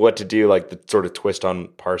what to do, like the sort of twist on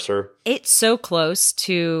parser. It's so close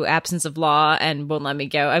to Absence of Law and Won't Let Me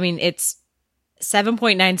Go. I mean, it's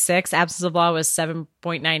 7.96. Absence of Law was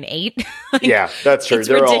 7.98. Yeah, that's true. It's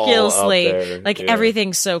They're ridiculously all up there.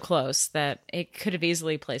 everything's so close that it could have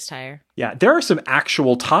easily placed higher. Yeah, there are some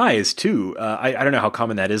actual ties too. I don't know how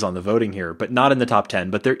common that is on the voting here, but not in the top 10.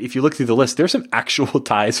 But if you look through the list, there's some actual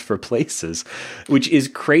ties for places, which is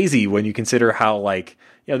crazy when you consider how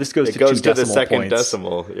this goes it to goes 2 to the second points.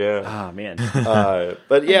 decimal. Yeah. Ah, man.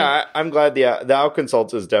 But yeah, I'm glad the Owl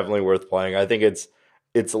Consult is definitely worth playing. I think it's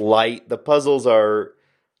light. The puzzles are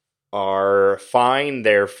fine.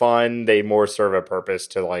 They're fun. They more serve a purpose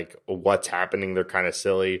to like what's happening. They're kind of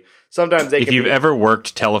silly. Sometimes If you've ever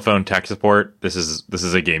worked telephone tech support, this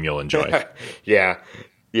is a game you'll enjoy. Yeah.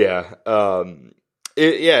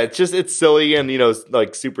 It's silly, and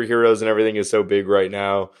like superheroes and everything is so big right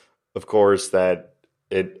now, of course, that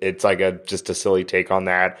it's like just a silly take on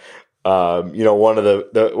that. One of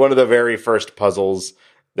the very first puzzles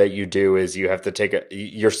that you do is you have to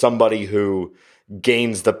you're somebody who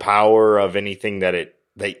gains the power of anything that it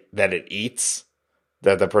eats,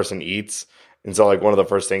 that the person eats. And so like one of the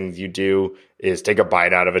first things you do is take a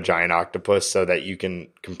bite out of a giant octopus so that you can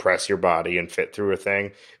compress your body and fit through a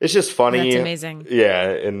thing. It's just funny. That's amazing. Yeah.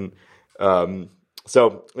 And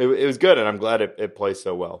so it was good, and I'm glad it plays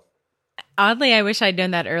so well. Oddly, I wish I'd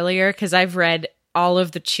done that earlier because I've read all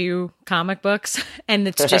of the Chew comic books, and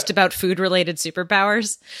it's just about food-related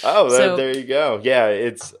superpowers. Oh, there you go. Yeah,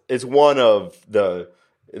 it's one of the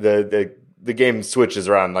game switches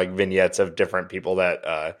around like vignettes of different people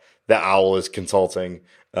that the Owl is consulting,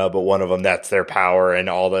 but one of them, that's their power, and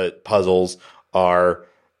all the puzzles are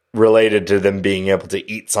related to them being able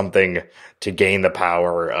to eat something to gain the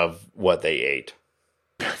power of what they ate.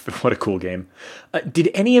 What a cool game.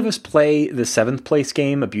 Did any of us play the 7th place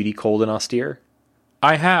game, A Beauty Cold and Austere?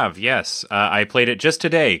 I have, yes. I played it just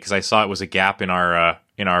today because I saw it was a gap in our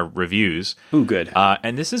reviews. Ooh, good.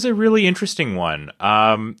 And this is a really interesting one.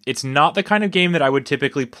 It's not the kind of game that I would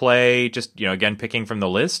typically play, just, again, picking from the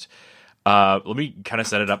list. Let me kind of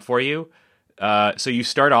set it up for you. So you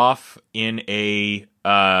start off in a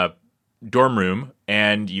dorm room,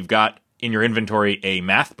 and you've got in your inventory a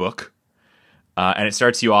math book. And it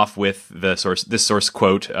starts you off with this source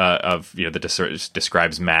quote of that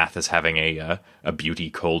describes math as having a beauty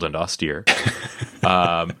cold and austere.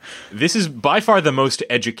 This is by far the most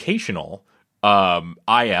educational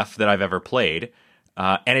IF that I've ever played,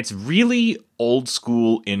 and it's really old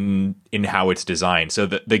school in how it's designed. So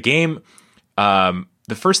the game,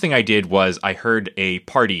 the first thing I did was I heard a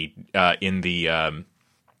party in the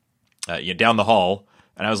down the hall.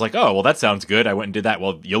 And I was like, oh, well, that sounds good. I went and did that.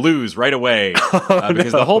 Well, you lose right away.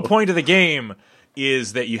 Because the whole point of the game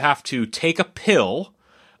is that you have to take a pill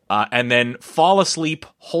and then fall asleep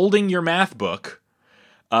holding your math book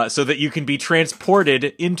so that you can be transported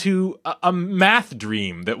into a math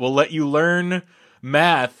dream that will let you learn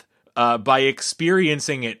math by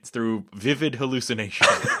experiencing it through vivid hallucination.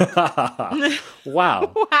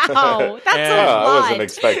 Wow. Wow, that's a I lot. wasn't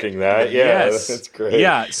expecting that. Yeah, Yes. that's great.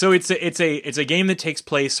 Yeah, so it's a game that takes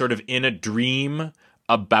place sort of in a dream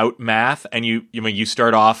about math, and you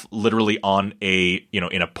start off literally on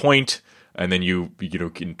in a point, and then you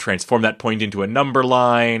can transform that point into a number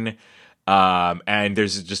line, and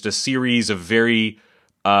there's just a series of very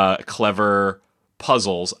clever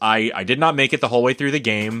puzzles. I did not make it the whole way through the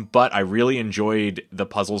game, but I really enjoyed the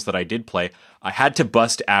puzzles that I did play. I had to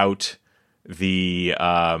bust out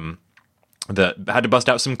had to bust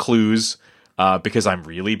out some clues because I'm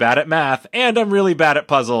really bad at math and I'm really bad at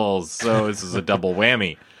puzzles. So this is a double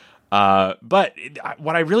whammy. But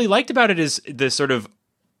what I really liked about it is the sort of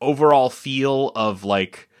overall feel of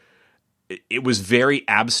like it was very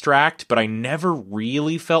abstract, but I never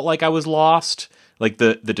really felt like I was lost. Like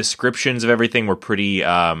the descriptions of everything were pretty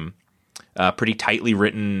tightly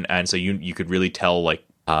written, and so you could really tell like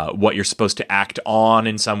what you're supposed to act on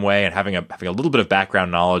in some way, and having a little bit of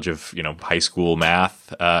background knowledge of high school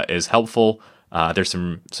math is helpful. There's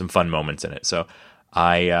some fun moments in it, so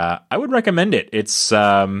I would recommend it. It's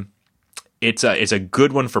a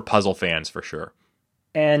good one for puzzle fans for sure.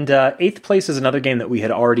 And Eighth Place is another game that we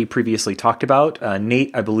had already previously talked about.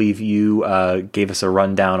 Nate, I believe you gave us a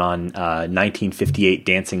rundown on 1958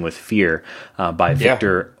 Dancing with Fear by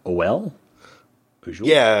Victor Owell?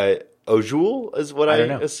 Yeah, Ojul is what I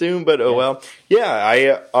assume, but well.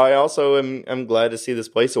 Yeah, I also am glad to see this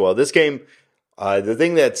play so well. This game, the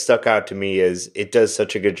thing that stuck out to me is it does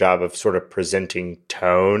such a good job of sort of presenting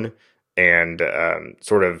tone and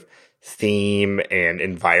sort of theme and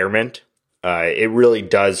environment. It really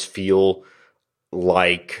does feel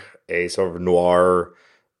like a sort of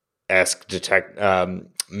noir-esque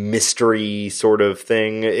mystery sort of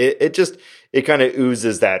thing. It kind of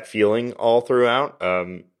oozes that feeling all throughout.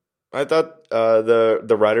 I thought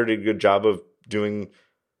the writer did a good job of doing.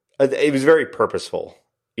 It was very purposeful,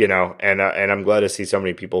 and I'm glad to see so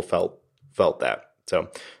many people felt that. So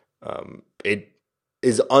it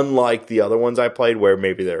is unlike the other ones I played, where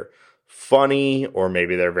maybe they're funny, or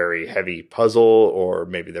maybe they're very heavy puzzle, or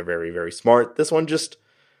maybe they're very, very smart. This one just,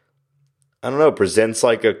 I don't know, presents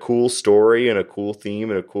like a cool story and a cool theme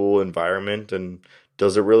and a cool environment, and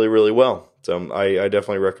does it really, really well. So I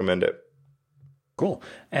definitely recommend it. Cool.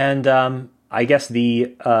 And I guess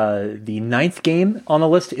the ninth game on the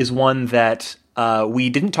list is one that we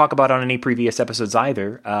didn't talk about on any previous episodes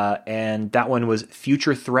either, and that one was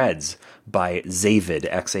Future Threads by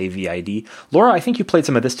Xavid, Xavid. Laura, I think you played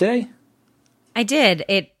some of this today? I did.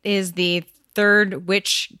 It is the third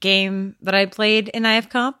witch game that I played in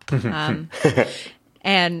IFComp.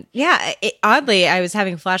 And yeah, oddly, I was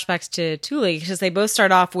having flashbacks to Thule because they both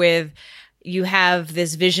start off with you have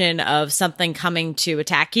this vision of something coming to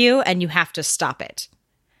attack you and you have to stop it.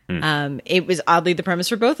 It was oddly the premise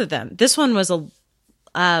for both of them. This one was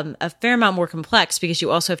a fair amount more complex because you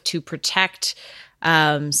also have to protect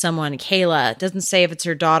someone. Kayla, it doesn't say if it's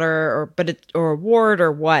her daughter or a ward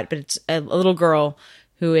or what, but it's a little girl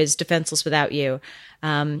who is defenseless without you.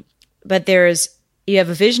 But you have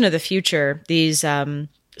a vision of the future. These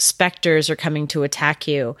specters are coming to attack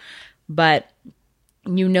you, but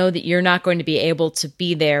you know that you're not going to be able to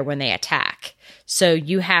be there when they attack. So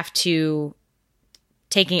you have to,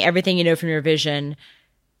 taking everything you know from your vision,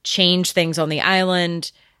 change things on the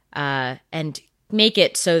island, and make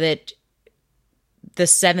it so that the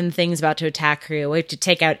 7 things about to attack her, we have to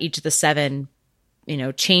take out each of the 7,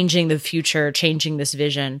 changing the future, changing this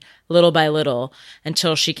vision little by little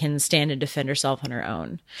until she can stand and defend herself on her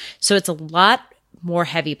own. So it's a lot more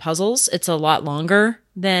heavy puzzles. It's a lot longer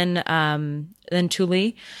than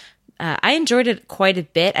Thule. I enjoyed it quite a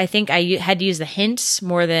bit. I think I had to use the hints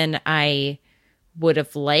more than I would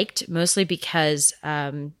have liked, mostly because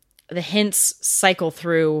the hints cycle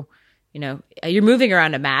through, you're moving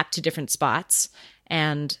around a map to different spots,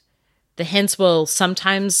 and the hints will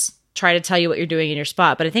sometimes try to tell you what you're doing in your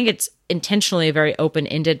spot. But I think it's intentionally a very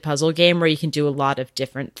open-ended puzzle game where you can do a lot of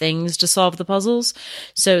different things to solve the puzzles.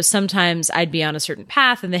 So sometimes I'd be on a certain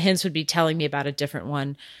path and the hints would be telling me about a different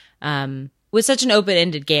one. With such an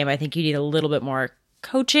open-ended game, I think you need a little bit more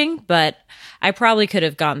coaching, but I probably could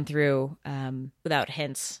have gone through without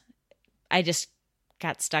hints. I just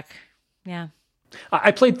got stuck. Yeah.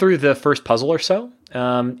 I played through the first puzzle or so,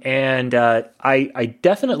 and I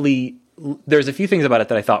definitely, there's a few things about it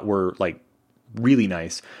that I thought were like really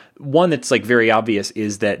nice. One that's like very obvious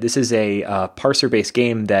is that this is a parser-based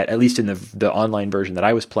game that, at least in the online version that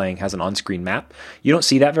I was playing, has an on-screen map. You don't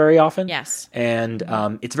see that very often. Yes. And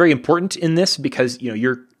it's very important in this because,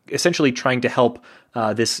 you're essentially trying to help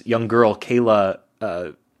this young girl, Kayla,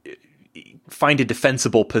 find a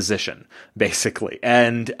defensible position, basically.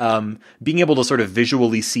 And being able to sort of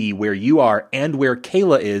visually see where you are and where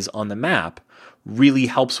Kayla is on the map really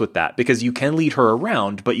helps with that, because you can lead her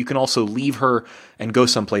around, but you can also leave her and go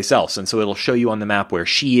someplace else. And so it'll show you on the map where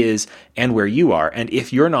she is and where you are. And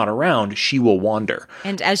if you're not around, she will wander.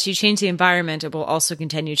 And as you change the environment, it will also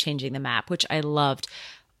continue changing the map, which I loved.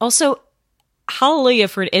 Also, hallelujah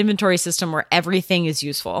for an inventory system where everything is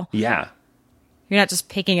useful. Yeah. You're not just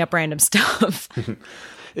picking up random stuff.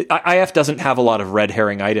 IF doesn't have a lot of red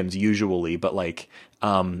herring items usually, but like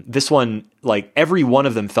this one, like every one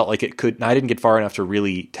of them felt like it could, and I didn't get far enough to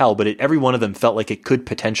really tell, but every one of them felt like it could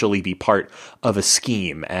potentially be part of a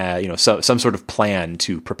scheme, so some sort of plan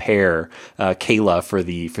to prepare Kayla for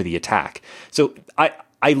the attack. So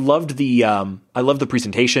I loved the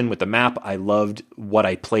presentation with the map. I loved what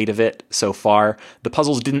I played of it so far. The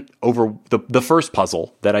puzzles didn't the first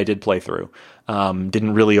puzzle that I did play through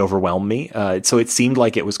didn't really overwhelm me. So it seemed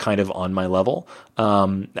like it was kind of on my level.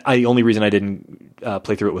 The only reason I didn't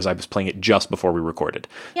play through it was I was playing it just before we recorded.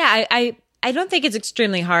 Yeah, I don't think it's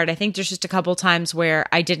extremely hard. I think there's just a couple times where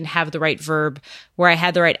I didn't have the right verb, where I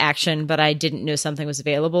had the right action, but I didn't know something was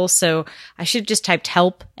available. So I should have just typed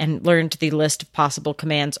help and learned the list of possible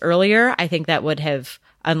commands earlier. I think that would have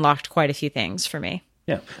unlocked quite a few things for me.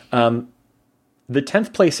 Yeah. The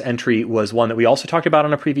 10th place entry was one that we also talked about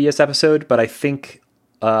on a previous episode, but I think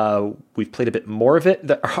we've played a bit more of it.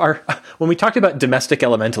 When we talked about domestic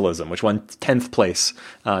elementalism, which won 10th place,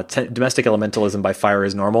 domestic elementalism by Fire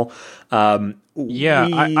is Normal.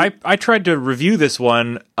 I tried to review this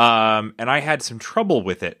one, and I had some trouble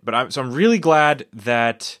with it. But I'm really glad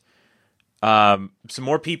that some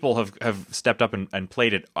more people have stepped up and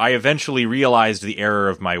played it. I eventually realized the error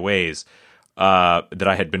of my ways, that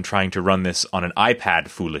I had been trying to run this on an iPad,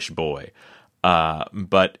 foolish boy.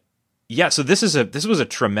 But yeah, so this was a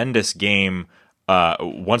tremendous game.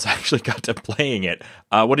 Once I actually got to playing it,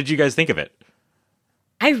 what did you guys think of it?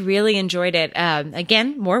 I really enjoyed it.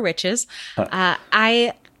 Again, more witches.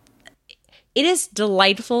 It is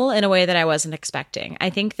delightful in a way that I wasn't expecting.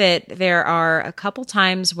 I think that there are a couple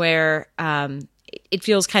times where it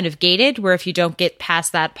feels kind of gated, where if you don't get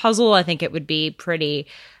past that puzzle, I think it would be pretty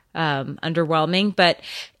underwhelming. But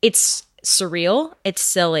it's surreal, it's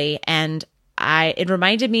silly, and it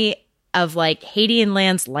reminded me of like Hadean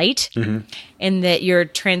Land's Light, in that you're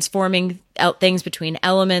transforming out things between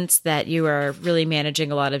elements, that you are really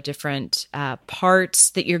managing a lot of different parts,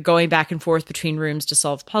 that you're going back and forth between rooms to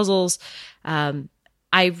solve puzzles. I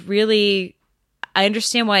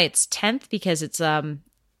understand why it's 10th, because it's a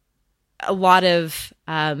lot of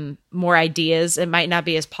more ideas. It might not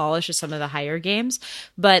be as polished as some of the higher games,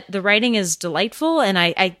 but the writing is delightful, and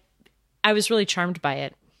I was really charmed by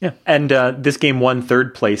it. Yeah, and this game won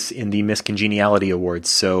 3rd place in the Miscongeniality Awards.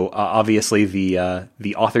 So obviously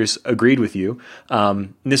the authors agreed with you.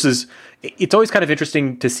 It's always kind of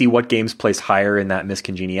interesting to see what games place higher in that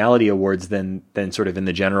Miscongeniality Awards than sort of in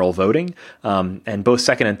the general voting. And both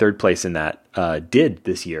 2nd and 3rd place in that did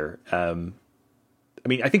this year. I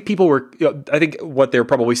mean, I think people were. I think what they're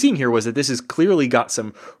probably seeing here was that this has clearly got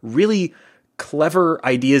some really clever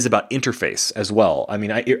ideas about interface as well. I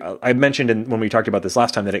mean, I mentioned when we talked about this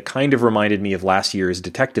last time that it kind of reminded me of last year's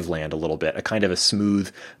Detective Land a little bit, a kind of a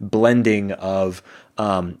smooth blending of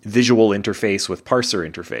visual interface with parser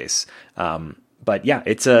interface. But yeah,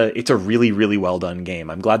 it's a really, really well done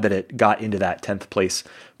game. I'm glad that it got into that 10th place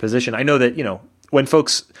position. I know that, when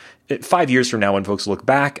folks 5 years from now, when folks look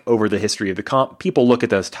back over the history of the comp, people look at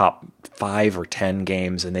those top 5 or 10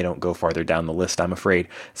 games and they don't go farther down the list, I'm afraid.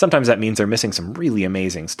 Sometimes that means they're missing some really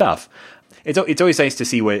amazing stuff. It's always nice to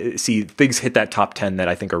see things hit that top 10 that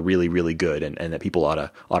I think are really, really good and that people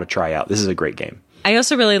ought to try out. This is a great game. I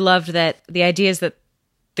also really loved that the idea is that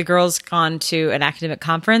the girl's gone to an academic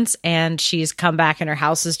conference and she's come back and her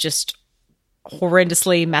house is just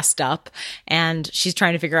horrendously messed up and she's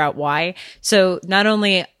trying to figure out why. So not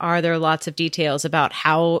only are there lots of details about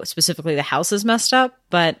how specifically the house is messed up,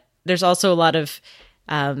 but there's also a lot of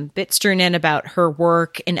bits strewn in about her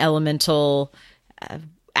work in elemental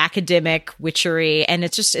academic witchery. And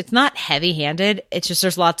it's not heavy handed. It's just,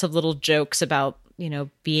 there's lots of little jokes about,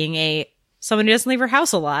 being someone who doesn't leave her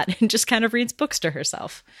house a lot and just kind of reads books to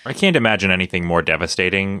herself. I can't imagine anything more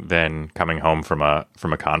devastating than coming home from a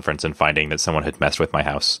conference and finding that someone had messed with my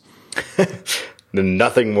house.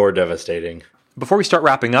 Nothing more devastating. Before we start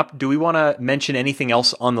wrapping up, do we want to mention anything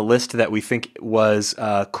else on the list that we think was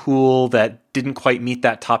cool that didn't quite meet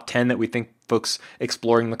that top 10 that we think folks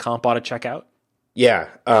exploring the comp ought to check out? Yeah,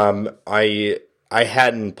 I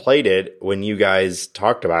hadn't played it when you guys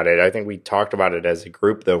talked about it. I think we talked about it as a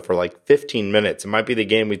group, though, for like 15 minutes. It might be the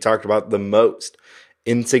game we talked about the most.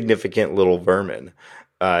 Insignificant Little Vermin.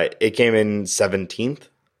 It came in 17th.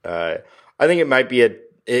 I think it might be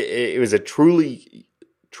it was a truly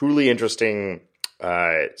interesting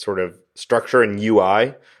sort of structure and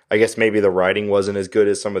UI. I guess maybe the writing wasn't as good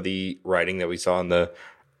as some of the writing that we saw in the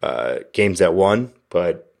games that won,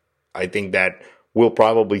 but I think that we'll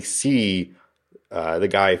probably see the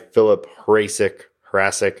guy Philip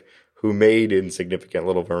Hrasek, who made Insignificant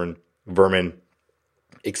Little Vermin,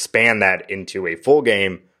 expand that into a full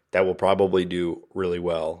game that will probably do really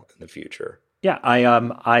well in the future. Yeah,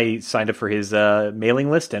 I signed up for his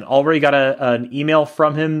mailing list and already got an email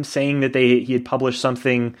from him saying that he had published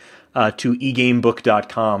something to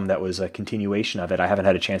egamebook.com that was a continuation of it. I haven't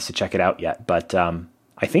had a chance to check it out yet, but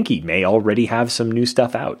I think he may already have some new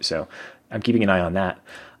stuff out, so I'm keeping an eye on that.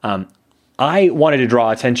 I wanted to draw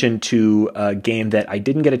attention to a game that I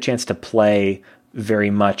didn't get a chance to play very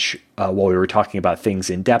much while we were talking about things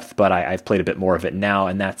in depth, but I've played a bit more of it now,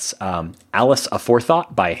 and that's Alice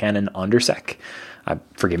Aforethought by Hannon Ondersek.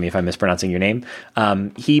 Forgive me if I'm mispronouncing your name.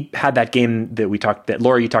 He had that game that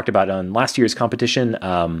Laura, you talked about on last year's competition.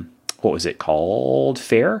 What was it called?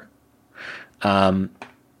 Fair?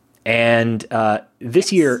 And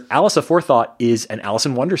this year, Alice Aforethought is an Alice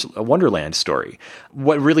in Wonderland story.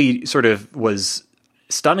 What really sort of was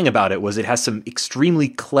stunning about it was it has some extremely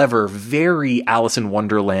clever, very Alice in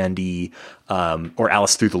Wonderland-y or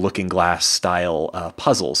Alice Through the Looking Glass style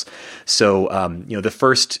puzzles. So, the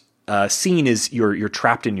first scene is you're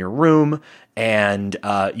trapped in your room, and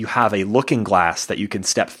you have a looking glass that you can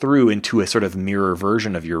step through into a sort of mirror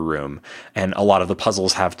version of your room. And a lot of the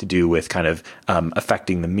puzzles have to do with kind of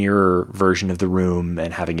affecting the mirror version of the room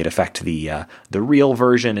and having it affect the real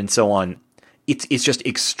version and so on. It's just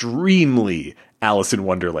extremely Alice in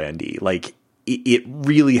Wonderland-y. Like, it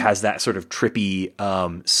really has that sort of trippy,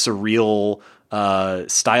 surreal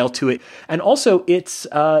style to it. And also,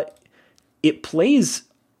 it plays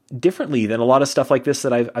differently than a lot of stuff like this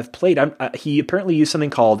that I've played. He apparently used something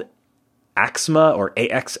called Axma or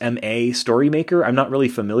AXMA Storymaker. I'm not really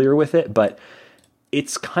familiar with it, but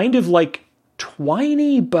it's kind of like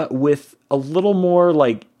Twiny, but with a little more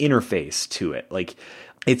like interface to it. Like,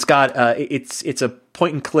 it's got it's a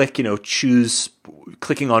point and click, choose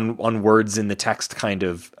clicking on words in the text kind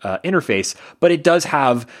of interface, but it does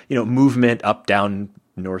have movement up, down,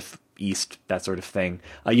 north, east, that sort of thing.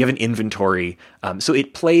 You have an inventory, so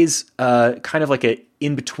it plays kind of like a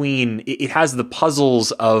in between. It has the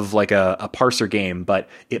puzzles of like a parser game, but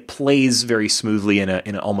it plays very smoothly in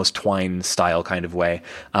an almost Twine style kind of way.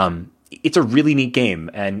 It's a really neat game,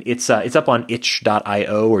 and it's up on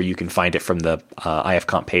itch.io, or you can find it from the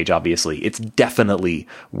IFComp page. Obviously, it's definitely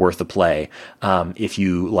worth a play if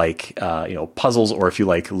you like puzzles, or if you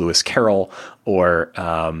like Lewis Carroll, or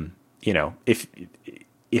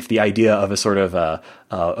if the idea of a sort of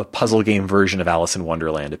a puzzle game version of Alice in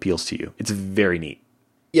Wonderland appeals to you. It's very neat.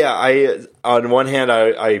 Yeah, on one hand,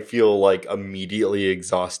 I feel like immediately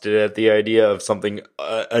exhausted at the idea of something,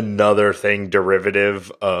 another thing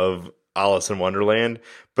derivative of Alice in Wonderland.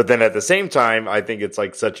 But then at the same time, I think it's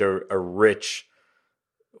like such a rich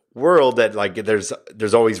world that like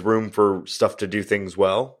there's always room for stuff to do things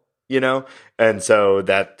well, And so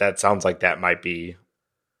that sounds like that might be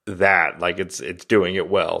that, like it's doing it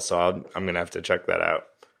well. So I'm going to have to check that out.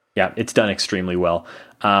 Yeah, it's done extremely well.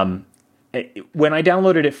 when I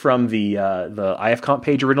downloaded it from the IFComp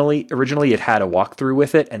page originally it had a walkthrough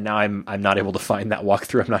with it, and now I'm not able to find that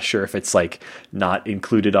walkthrough. I'm not sure if it's like not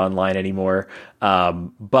included online anymore.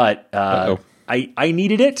 But I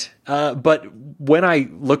needed it. But when I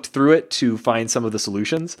looked through it to find some of the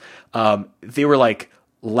solutions, they were like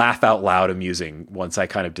laugh out loud amusing once I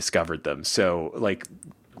kind of discovered them. So like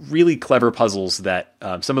really clever puzzles that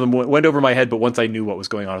some of them went over my head, but once I knew what was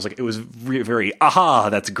going on, I was like, it was very, aha,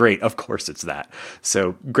 that's great. Of course it's that.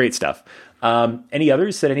 So great stuff. Any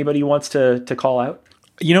others that anybody wants to call out?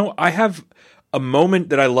 You know, I have a moment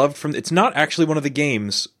that I loved from, it's not actually one of the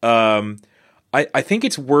games. I think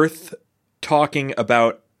it's worth talking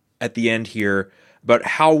about at the end here about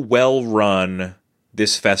how well run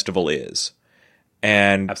this festival is.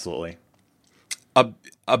 And absolutely.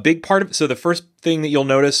 A big part of, so the first thing that you'll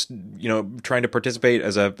notice, you know, trying to participate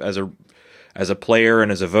as a player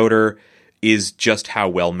and as a voter is just how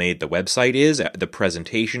well made the website is. The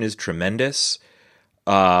presentation is tremendous.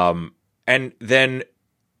 And then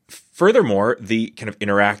furthermore, the kind of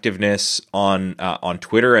interactiveness on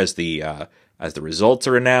Twitter as the results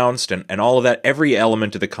are announced and all of that, every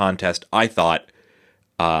element of the contest, I thought,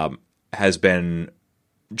 has been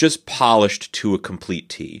just polished to a complete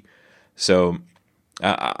T. So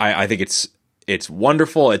I think it's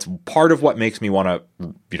wonderful. It's part of what makes me want to,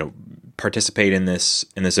 you know, participate in this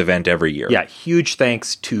event every year. Yeah, huge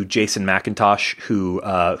thanks to Jason McIntosh,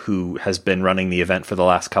 who has been running the event for the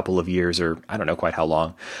last couple of years, or I don't know quite how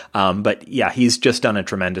long. But yeah, he's just done a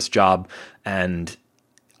tremendous job, and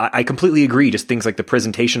I completely agree. Just things like the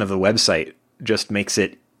presentation of the website just makes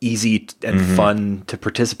it easy and fun to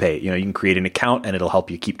participate. You know, you can create an account and it'll help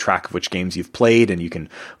you keep track of which games you've played, and you can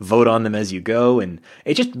vote on them as you go. And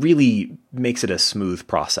it just really makes it a smooth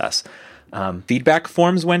process. Feedback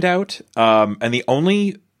forms went out. And the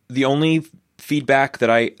only feedback that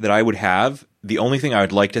I would have, the only thing I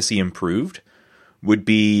would like to see improved would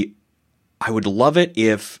be, I would love it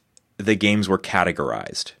if the games were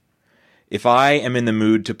categorized. If I am in the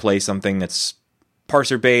mood to play something that's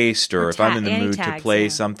parser based, or if I'm in the mood to play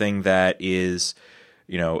something that is,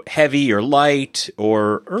 you know, heavy or light,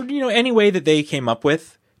 or you know, any way that they came up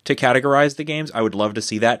with to categorize the games, I would love to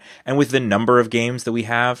see that. And with the number of games that we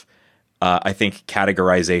have, I think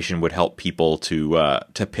categorization would help people to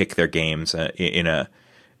pick their games in a.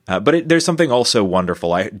 But there's something also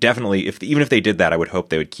wonderful. I definitely, even if they did that, I would hope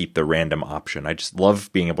they would keep the random option. I just love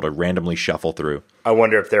being able to randomly shuffle through. I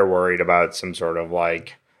wonder if they're worried about some sort of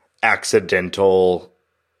like accidental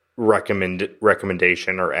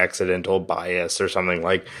recommendation or accidental bias or something,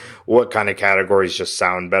 like what kind of categories just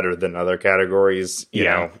sound better than other categories, you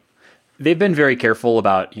know. They've been very careful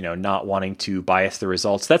about, you know, not wanting to bias the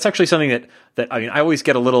results. That's actually something that I mean, I always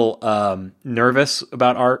get a little nervous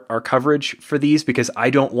about our coverage for these, because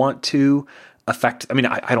I don't want to affect, I mean,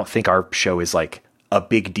 I don't think our show is like a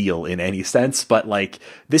big deal in any sense, but like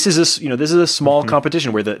this is a small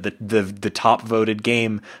competition where the top voted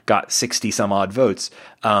game got 60 some odd votes.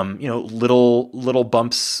 You know, little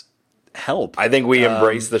bumps help. I think we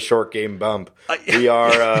embrace the short game bump. We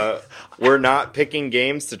are we're not picking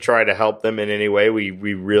games to try to help them in any way. We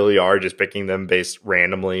really are just picking them based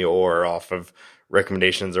randomly or off of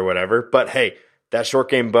recommendations or whatever. But hey, that short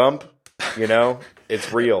game bump, you know,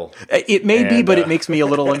 it's real. It may be, but it makes me a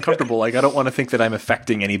little uncomfortable. Like, I don't want to think that I'm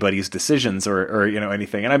affecting anybody's decisions or you know,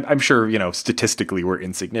 anything. And I'm sure, you know, statistically we're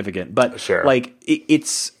insignificant, but sure. Like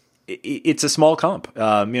it's a small comp. You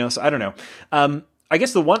know, so I don't know. I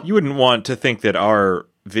guess the one you wouldn't want to think that our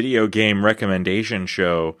video game recommendation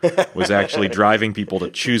show was actually driving people to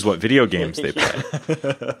choose what video games they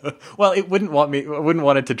play. Well, I wouldn't want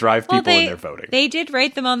it to drive people in their voting. They did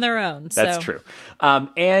rate them on their own. That's true.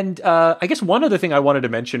 And I guess one other thing I wanted to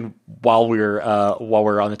mention while we're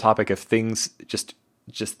on the topic of things, just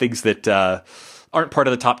things that aren't part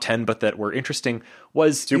of the top 10, but that were interesting,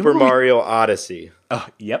 was Super Mario Odyssey. Oh,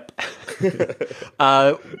 yep.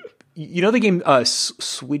 You know the game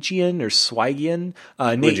Swigian or Swigian?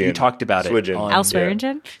 Nate, you talked about it.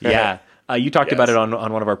 Elsewheringen? Yeah. You talked about it on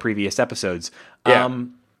one of our previous episodes. Yeah.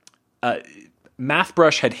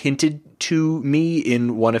 MathBrush had hinted to me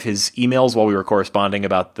in one of his emails while we were corresponding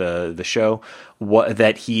about the show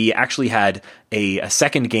that he actually had a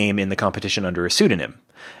second game in the competition under a pseudonym.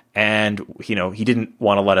 And, you know, he didn't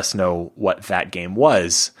want to let us know what that game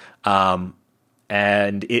was.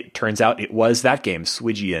 And it turns out it was that game,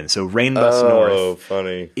 Swigian. So Rainbus North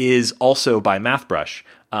is also by MathBrush.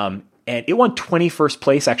 And it won 21st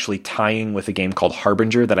place, actually tying with a game called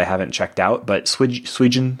Harbinger that I haven't checked out. But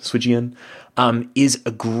Swigian is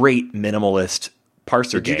a great minimalist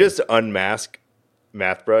parser game. Did you just unmask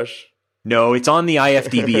MathBrush? No, it's on the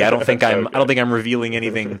IFDB. I don't think I'm revealing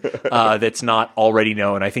anything that's not already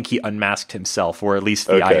known. I think he unmasked himself, or at least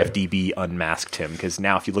the IFDB unmasked him, because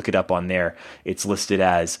now if you look it up on there, it's listed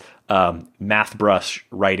as Mathbrush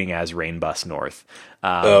writing as Rainbus North.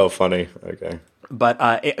 Funny. Okay. But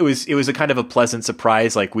it was a kind of a pleasant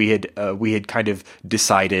surprise. Like we had kind of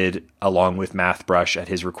decided, along with Mathbrush at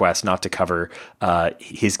his request, not to cover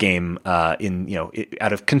his game out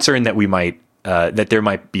of concern that we might. That there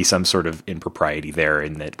might be some sort of impropriety there,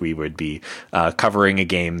 in that we would be covering a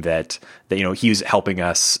game that he was helping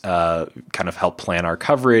us kind of help plan our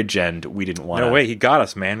coverage, and we didn't want to. No way, he got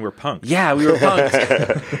us, man. We're punks. Yeah, we were punks.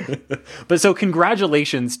 But so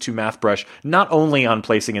congratulations to Mathbrush, not only on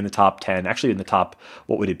placing in the top 10, actually in the top,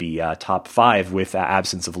 what would it be, top 5 with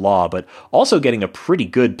Absence of Law, but also getting a pretty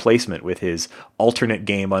good placement with his alternate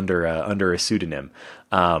game under a pseudonym.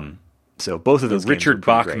 So both of those Richard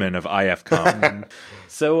Bachman of IFComp.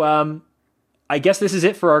 So I guess this is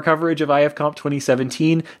it for our coverage of IFComp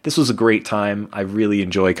 2017. This was a great time. I really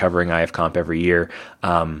enjoy covering IFComp every year.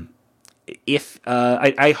 I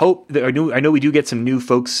hope that I know we do get some new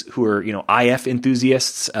folks who are IF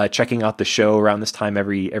enthusiasts checking out the show around this time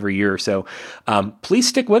every year or so. Please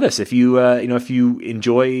stick with us if you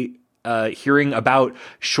enjoy hearing about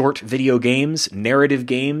short video games, narrative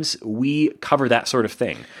games. We cover that sort of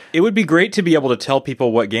thing. It would be great to be able to tell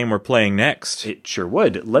people what game we're playing next. It sure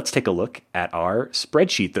would. Let's take a look at our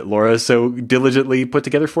spreadsheet that Laura so diligently put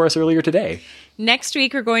together for us earlier today. Next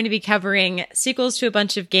week, we're going to be covering sequels to a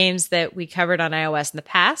bunch of games that we covered on iOS in the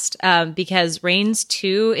past, because Reigns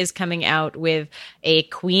 2 is coming out with a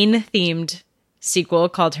Queen-themed sequel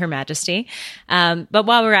called Her Majesty. But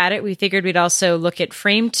while we're at it, we figured we'd also look at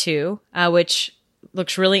Frame 2, which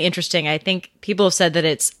looks really interesting. I think people have said that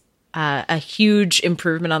it's a huge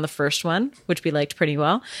improvement on the first one, which we liked pretty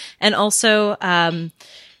well. And also,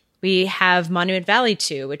 we have Monument Valley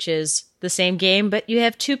 2, which is the same game, but you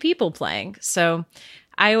have 2 people playing. So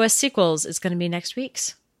iOS sequels is going to be next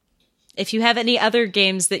week's. If you have any other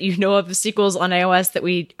games that you know of sequels on iOS that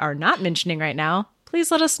we are not mentioning right now,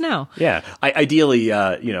 please let us know. Yeah. Ideally,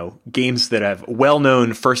 games that have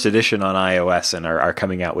well-known first edition on iOS and are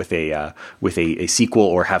coming out with a sequel,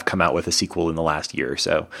 or have come out with a sequel in the last year or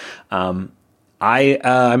so. I'm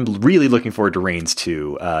really looking forward to Reigns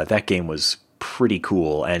 2. That game was pretty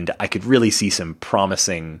cool, and I could really see some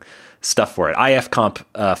promising stuff for it.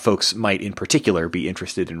 IFComp folks might in particular be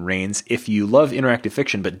interested in Reigns. If you love interactive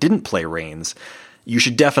fiction but didn't play Reigns, you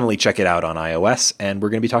should definitely check it out on iOS, and we're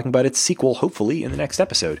going to be talking about its sequel, hopefully, in the next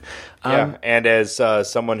episode. And as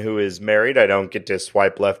someone who is married, I don't get to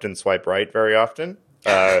swipe left and swipe right very often.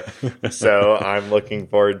 So I'm looking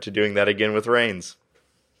forward to doing that again with Reigns.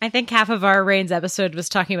 I think half of our Reigns episode was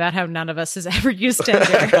talking about how none of us has ever used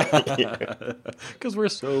Tinder. Because we're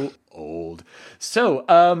so old.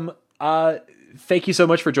 So, thank you so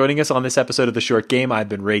much for joining us on this episode of The Short Game. I've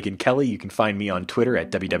been Reagan Kelly. You can find me on Twitter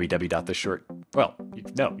at you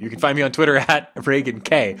can find me on Twitter at Reagan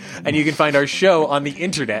K. And you can find our show on the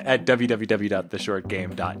internet at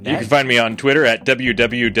www.theshortgame.net. You can find me on Twitter at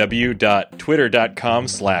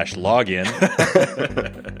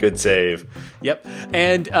www.twitter.com/login. Good save. Yep.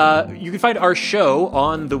 And you can find our show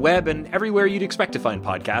on the web and everywhere you'd expect to find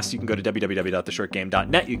podcasts. You can go to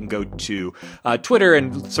www.theshortgame.net. You can go to Twitter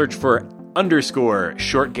and search for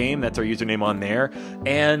 _shortgame. That's our username on there.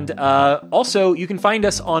 And also, you can find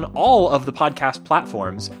us on all of the podcast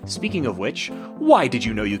platforms. Speaking of which, why did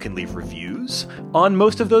you know you can leave reviews on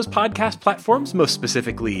most of those podcast platforms, most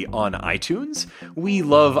specifically on iTunes? We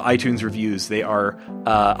love iTunes reviews. They are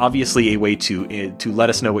obviously a way to let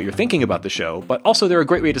us know what you're thinking about the show, but also they're a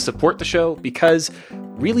great way to support the show, because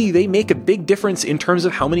really they make a big difference in terms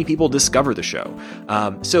of how many people discover the show.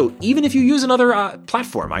 So even if you use another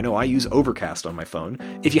platform, I know I use Overcast on my phone,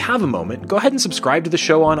 if you have a moment, go ahead and subscribe to the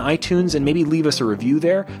show on iTunes and maybe leave us a review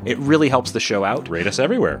there. It really helps the show out. Rate us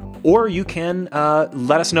everywhere. Or you can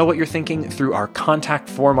let us know what you're thinking through our contact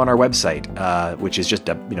form on our website, which is just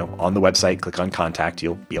on the website, click on contact.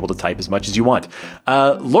 You'll be able to type as much as you want.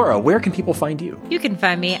 Laura, where can people find you? You can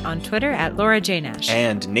find me on Twitter at Laura J. Nash.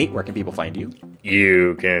 And Nate, where can people find you?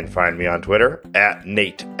 You can find me on Twitter at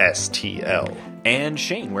NateSTL. And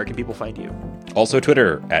Shane, where can people find you? Also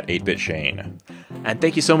Twitter at 8BitShane. And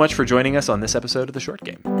thank you so much for joining us on this episode of The Short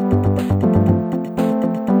Game.